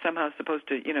like you're just somehow supposed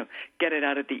to, get it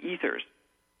out of the ethers.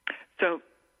 So,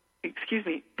 excuse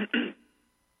me,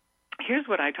 here's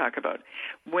what I talk about.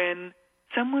 When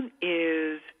someone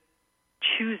is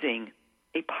choosing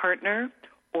a partner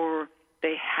or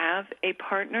they have a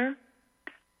partner,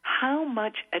 how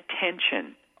much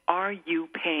attention are you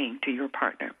paying to your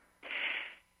partner?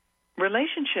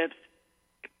 Relationships,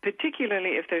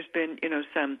 particularly if there's been,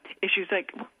 some issues,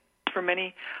 like for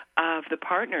many of the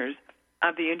partners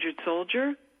of the injured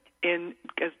soldier,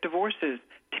 as divorces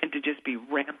tend to just be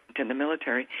rampant in the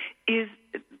military, is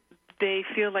they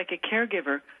feel like a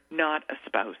caregiver, not a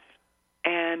spouse.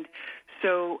 And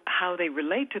so how they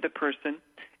relate to the person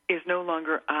is no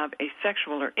longer of a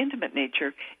sexual or intimate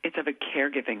nature, it's of a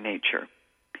caregiving nature.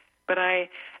 But I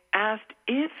asked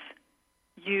if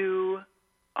you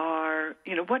are,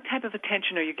 what type of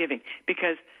attention are you giving?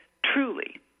 Because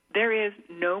truly, there is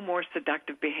no more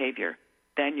seductive behavior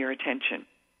than your attention.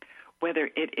 Whether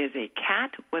it is a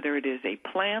cat, whether it is a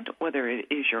plant, whether it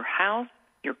is your house,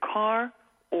 your car,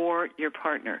 or your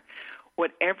partner.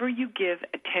 Whatever you give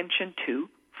attention to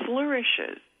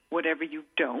flourishes. Whatever you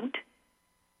don't,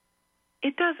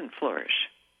 it doesn't flourish.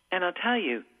 And I'll tell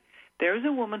you, there was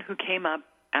a woman who came up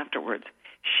afterwards.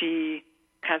 She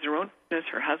has her own business.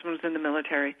 Her husband was in the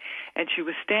military, and she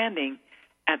was standing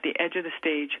at the edge of the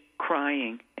stage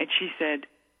crying. And she said,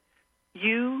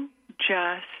 "You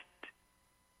just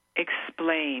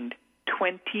explained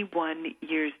 21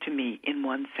 years to me in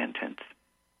one sentence."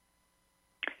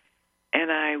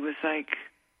 And I was like,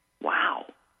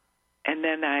 wow. And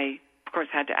then I, of course,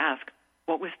 had to ask,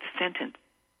 what was the sentence?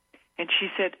 And she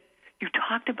said, "You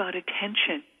talked about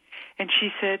attention." And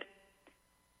she said,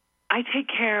 "I take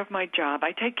care of my job.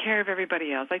 I take care of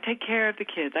everybody else. I take care of the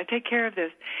kids. I take care of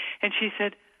this." And she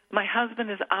said, "My husband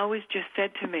has always just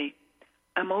said to me,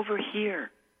 I'm over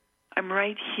here. I'm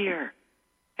right here."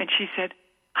 And she said,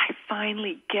 "I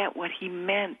finally get what he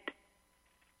meant."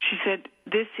 She said,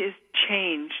 "This has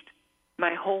changed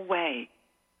my whole way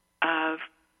of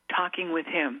talking with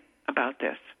him about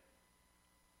this."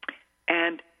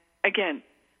 And again,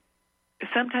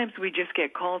 sometimes we just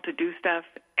get called to do stuff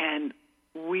and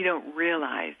we don't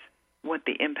realize what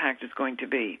the impact is going to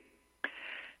be.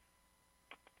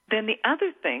 Then the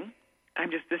other thing,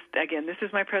 this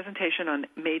is my presentation on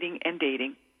mating and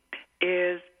dating,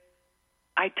 is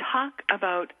I talk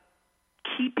about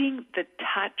keeping the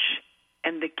touch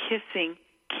and the kissing,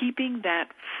 keeping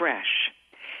that fresh.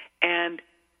 And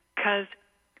because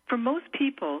for most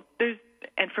people,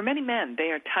 and for many men,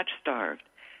 they are touch-starved.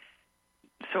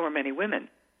 So are many women.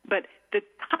 But the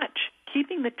touch,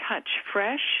 keeping the touch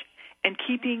fresh and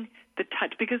keeping the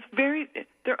touch, because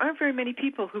there aren't very many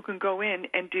people who can go in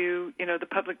and do, the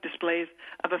public displays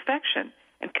of affection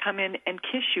and come in and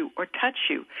kiss you or touch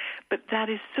you. But that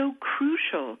is so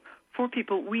crucial for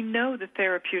people. We know the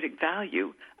therapeutic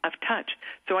value of touch.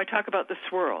 So I talk about the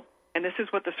swirl, and this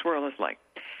is what the swirl is like.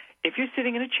 If you're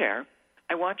sitting in a chair,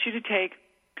 I want you to take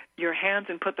your hands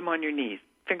and put them on your knees,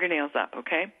 fingernails up,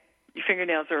 okay? Your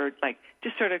fingernails are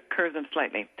just sort of curve them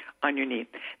slightly on your knee.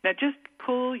 Now just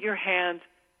pull your hands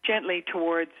gently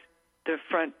towards the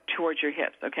front, towards your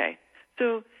hips, okay?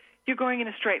 So you're going in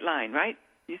a straight line, right?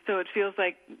 So it feels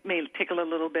like it may tickle a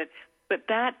little bit. But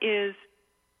that is,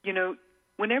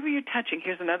 whenever you're touching,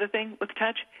 here's another thing with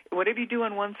touch. Whatever you do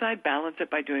on one side, balance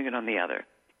it by doing it on the other.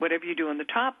 Whatever you do on the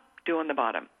top, do on the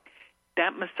bottom.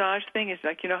 That massage thing is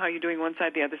like, you know how you're doing one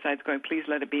side, the other side's going, please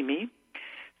let it be me.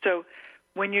 So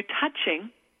when you're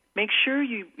touching, make sure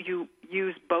you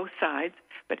use both sides.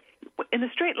 But in the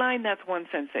straight line, that's one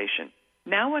sensation.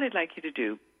 Now what I'd like you to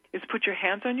do is put your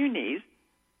hands on your knees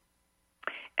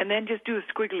and then just do a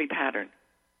squiggly pattern,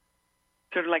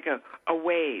 sort of like a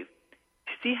wave.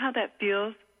 See how that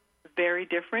feels? Very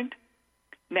different.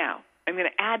 Now, I'm going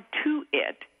to add to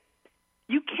it,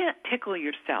 you can't tickle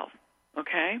yourself,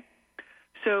 okay?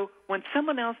 So when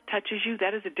someone else touches you,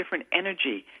 that is a different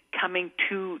energy coming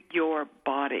to your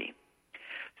body.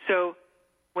 So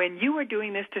when you are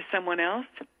doing this to someone else,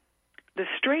 the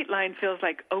straight line feels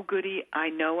like, oh, goody, I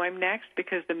know I'm next,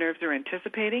 because the nerves are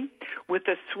anticipating. With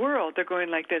the swirl, they're going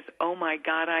like this, oh, my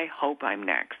God, I hope I'm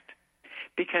next,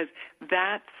 because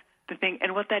that's the thing.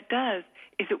 And what that does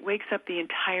is it wakes up the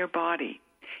entire body.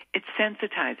 It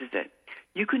sensitizes it.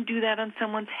 You can do that on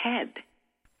someone's head.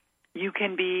 You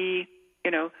can be,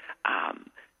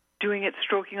 doing it,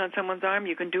 stroking on someone's arm.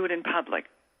 You can do it in public.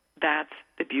 That's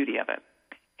the beauty of it.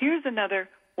 Here's another,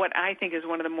 what I think is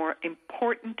one of the more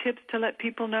important tips to let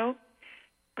people know.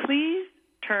 Please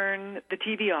turn the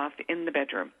TV off in the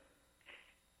bedroom.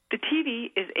 The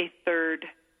TV is a third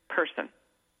person.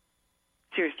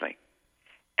 Seriously.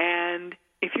 And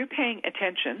if you're paying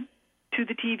attention to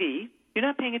the TV, you're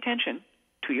not paying attention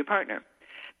to your partner.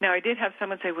 Now, I did have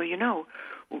someone say, well,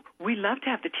 we love to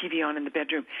have the TV on in the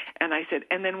bedroom. And I said,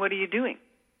 and then what are you doing?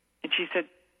 And she said,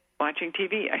 watching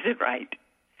TV. I said, right.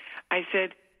 I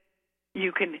said,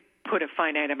 you can put a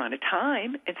finite amount of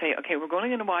time and say, okay, we're only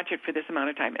going to watch it for this amount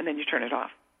of time, and then you turn it off.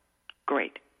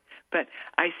 Great. But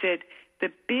I said, the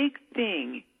big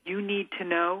thing you need to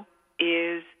know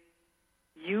is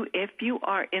if you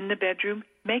are in the bedroom,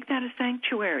 make that a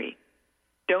sanctuary.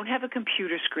 Don't have a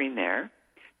computer screen there.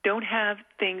 Don't have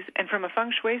things, and from a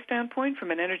feng shui standpoint,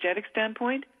 from an energetic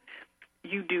standpoint,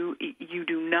 you do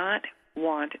not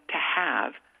want to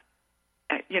have,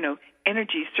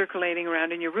 energy circulating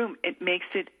around in your room. It makes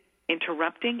it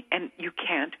interrupting, and you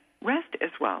can't rest as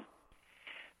well.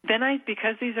 Then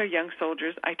because these are young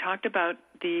soldiers, I talked about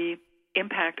the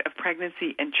impact of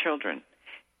pregnancy and children.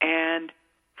 And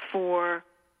for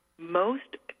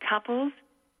most couples,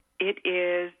 it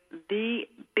is the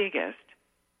biggest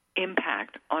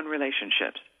impact on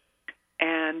relationships.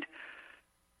 And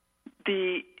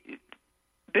I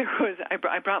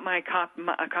brought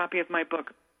a copy of my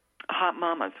book, Hot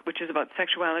Mamas, which is about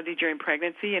sexuality during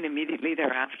pregnancy and immediately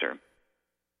thereafter.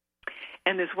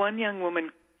 And this one young woman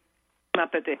came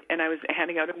up and I was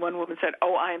handing out, and one woman said,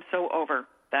 oh, I am so over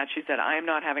that. She said, I am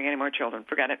not having any more children.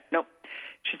 Forget it. Nope.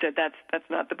 She said, that's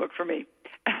not the book for me.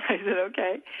 And I said,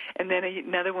 okay. And then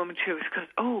another woman, too, goes,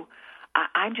 oh,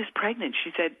 I'm just pregnant.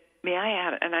 She said, may I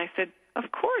have it? And I said,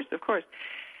 of course, of course.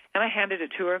 And I handed it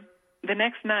to her. The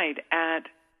next night at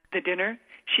the dinner,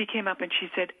 she came up and she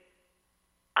said,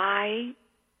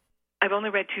 I've only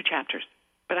read 2 chapters,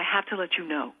 but I have to let you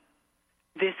know,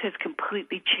 this has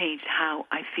completely changed how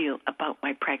I feel about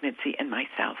my pregnancy and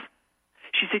myself.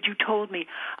 She said, you told me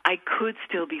I could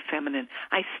still be feminine.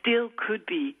 I still could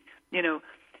be,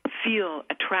 feel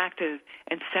attractive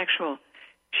and sexual.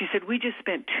 She said, we just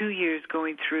spent 2 years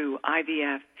going through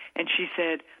IVF, and she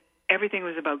said, everything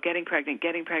was about getting pregnant.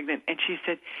 And she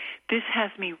said, this has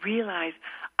me realize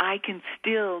I can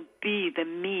still be the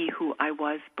me who I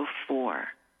was before.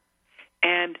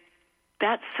 And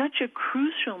that's such a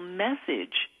crucial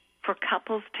message for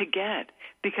couples to get,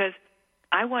 because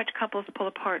I watch couples pull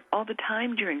apart all the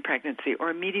time during pregnancy or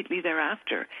immediately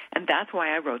thereafter, and that's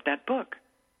why I wrote that book.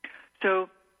 So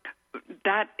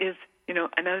that is,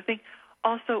 another thing.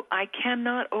 Also, I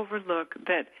cannot overlook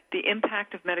that the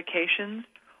impact of medications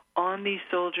on these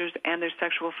soldiers and their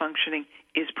sexual functioning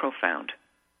is profound.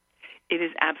 It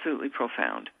is absolutely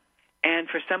profound. And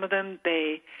for some of them,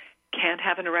 they can't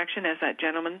have an erection, as that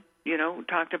gentleman,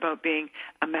 talked about being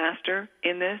a master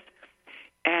in this.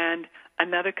 And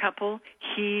another couple,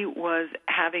 he was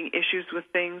having issues with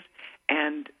things,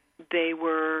 and they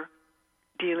were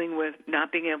dealing with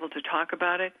not being able to talk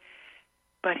about it.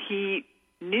 But he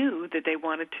knew that they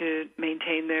wanted to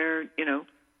maintain their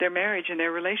marriage and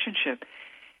their relationship.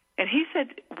 And he said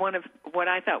one of what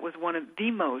I thought was one of the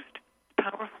most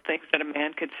powerful things that a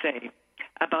man could say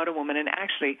about a woman. And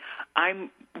actually, I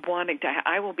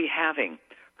will be having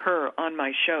her on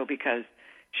my show because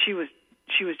she was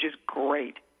just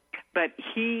great. But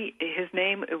his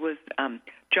name was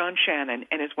John Shannon,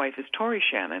 and his wife is Tori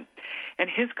Shannon. And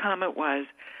his comment was,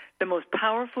 the most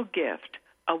powerful gift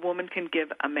a woman can give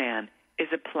a man is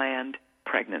a planned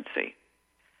pregnancy.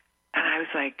 And I was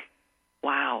like,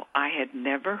 wow, I had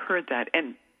never heard that.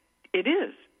 And it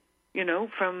is,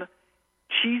 from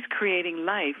she's creating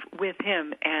life with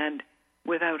him, and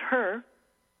without her,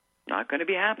 not going to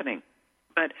be happening.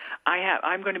 But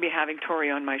I'm going to be having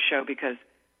Tori on my show because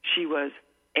she was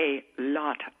a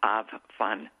lot of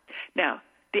fun. Now,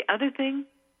 the other thing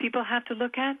people have to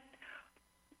look at,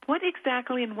 what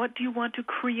exactly and what do you want to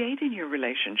create in your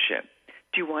relationship?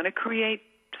 Do you want to create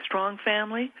strong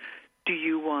family? Do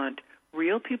you want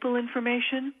real people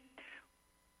information?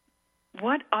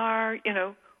 What are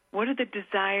the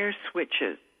desire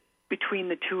switches between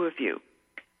the two of you?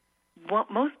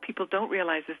 What most people don't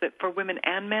realize is that for women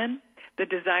and men, the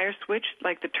desire switch,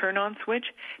 like the turn-on switch,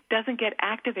 doesn't get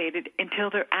activated until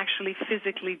they're actually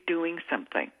physically doing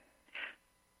something.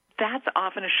 That's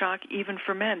often a shock even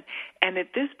for men. And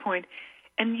at this point,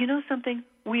 and you know something,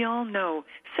 we all know,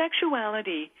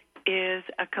 sexuality is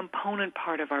a component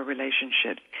part of our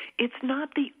relationships. It's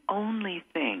not the only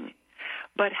thing,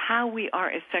 but how we are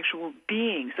as sexual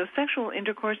beings. So sexual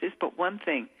intercourse is but one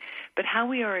thing, but how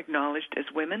we are acknowledged as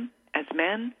women, as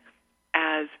men,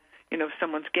 as,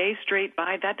 someone's gay, straight,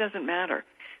 bi, that doesn't matter.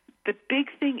 The big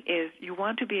thing is you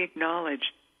want to be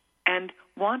acknowledged and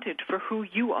wanted for who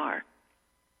you are.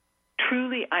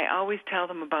 Truly, I always tell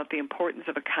them about the importance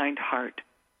of a kind heart,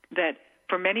 that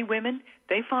for many women,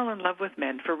 they fall in love with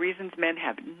men for reasons men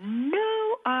have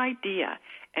no idea,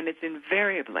 and it's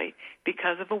invariably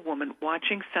because of a woman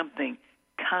watching something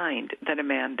kind that a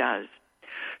man does.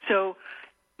 So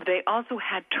they also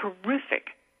had terrific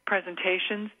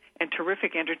presentations and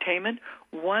terrific entertainment.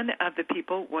 One of the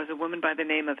people was a woman by the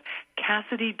name of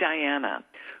Cassidy Diana,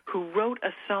 who wrote a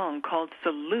song called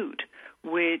Salute,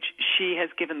 which she has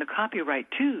given the copyright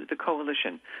to the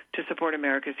Coalition to Support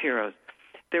America's Heroes.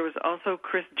 There was also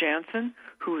Chris Jansen,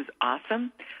 who was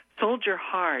awesome. Soldier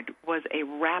Hard was a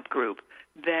rap group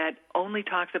that only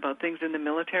talks about things in the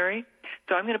military.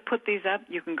 So I'm going to put these up.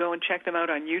 You can go and check them out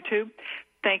on YouTube.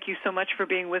 Thank you so much for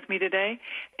being with me today.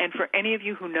 And for any of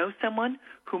you who know someone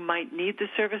who might need the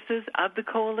services of the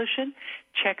Coalition,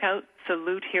 check out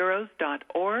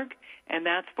saluteheroes.org, and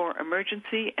that's for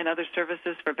emergency and other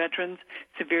services for veterans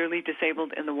severely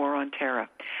disabled in the War on Terror.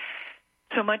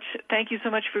 Thank you so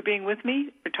much for being with me.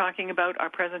 We're talking about our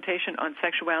presentation on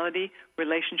sexuality,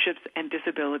 relationships, and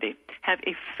disability. Have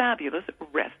a fabulous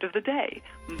rest of the day.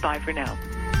 Bye for now.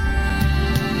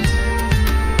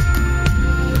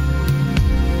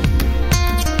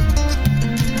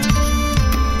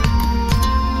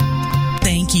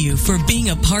 Thank you for being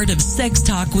a part of Sex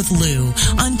Talk with Lou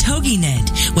on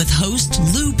TogiNet with host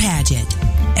Lou Paget.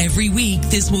 Every week,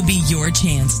 this will be your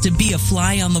chance to be a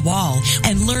fly on the wall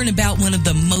and learn about one of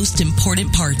the most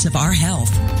important parts of our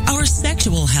health, our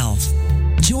sexual health.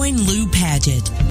 Join Lou Paget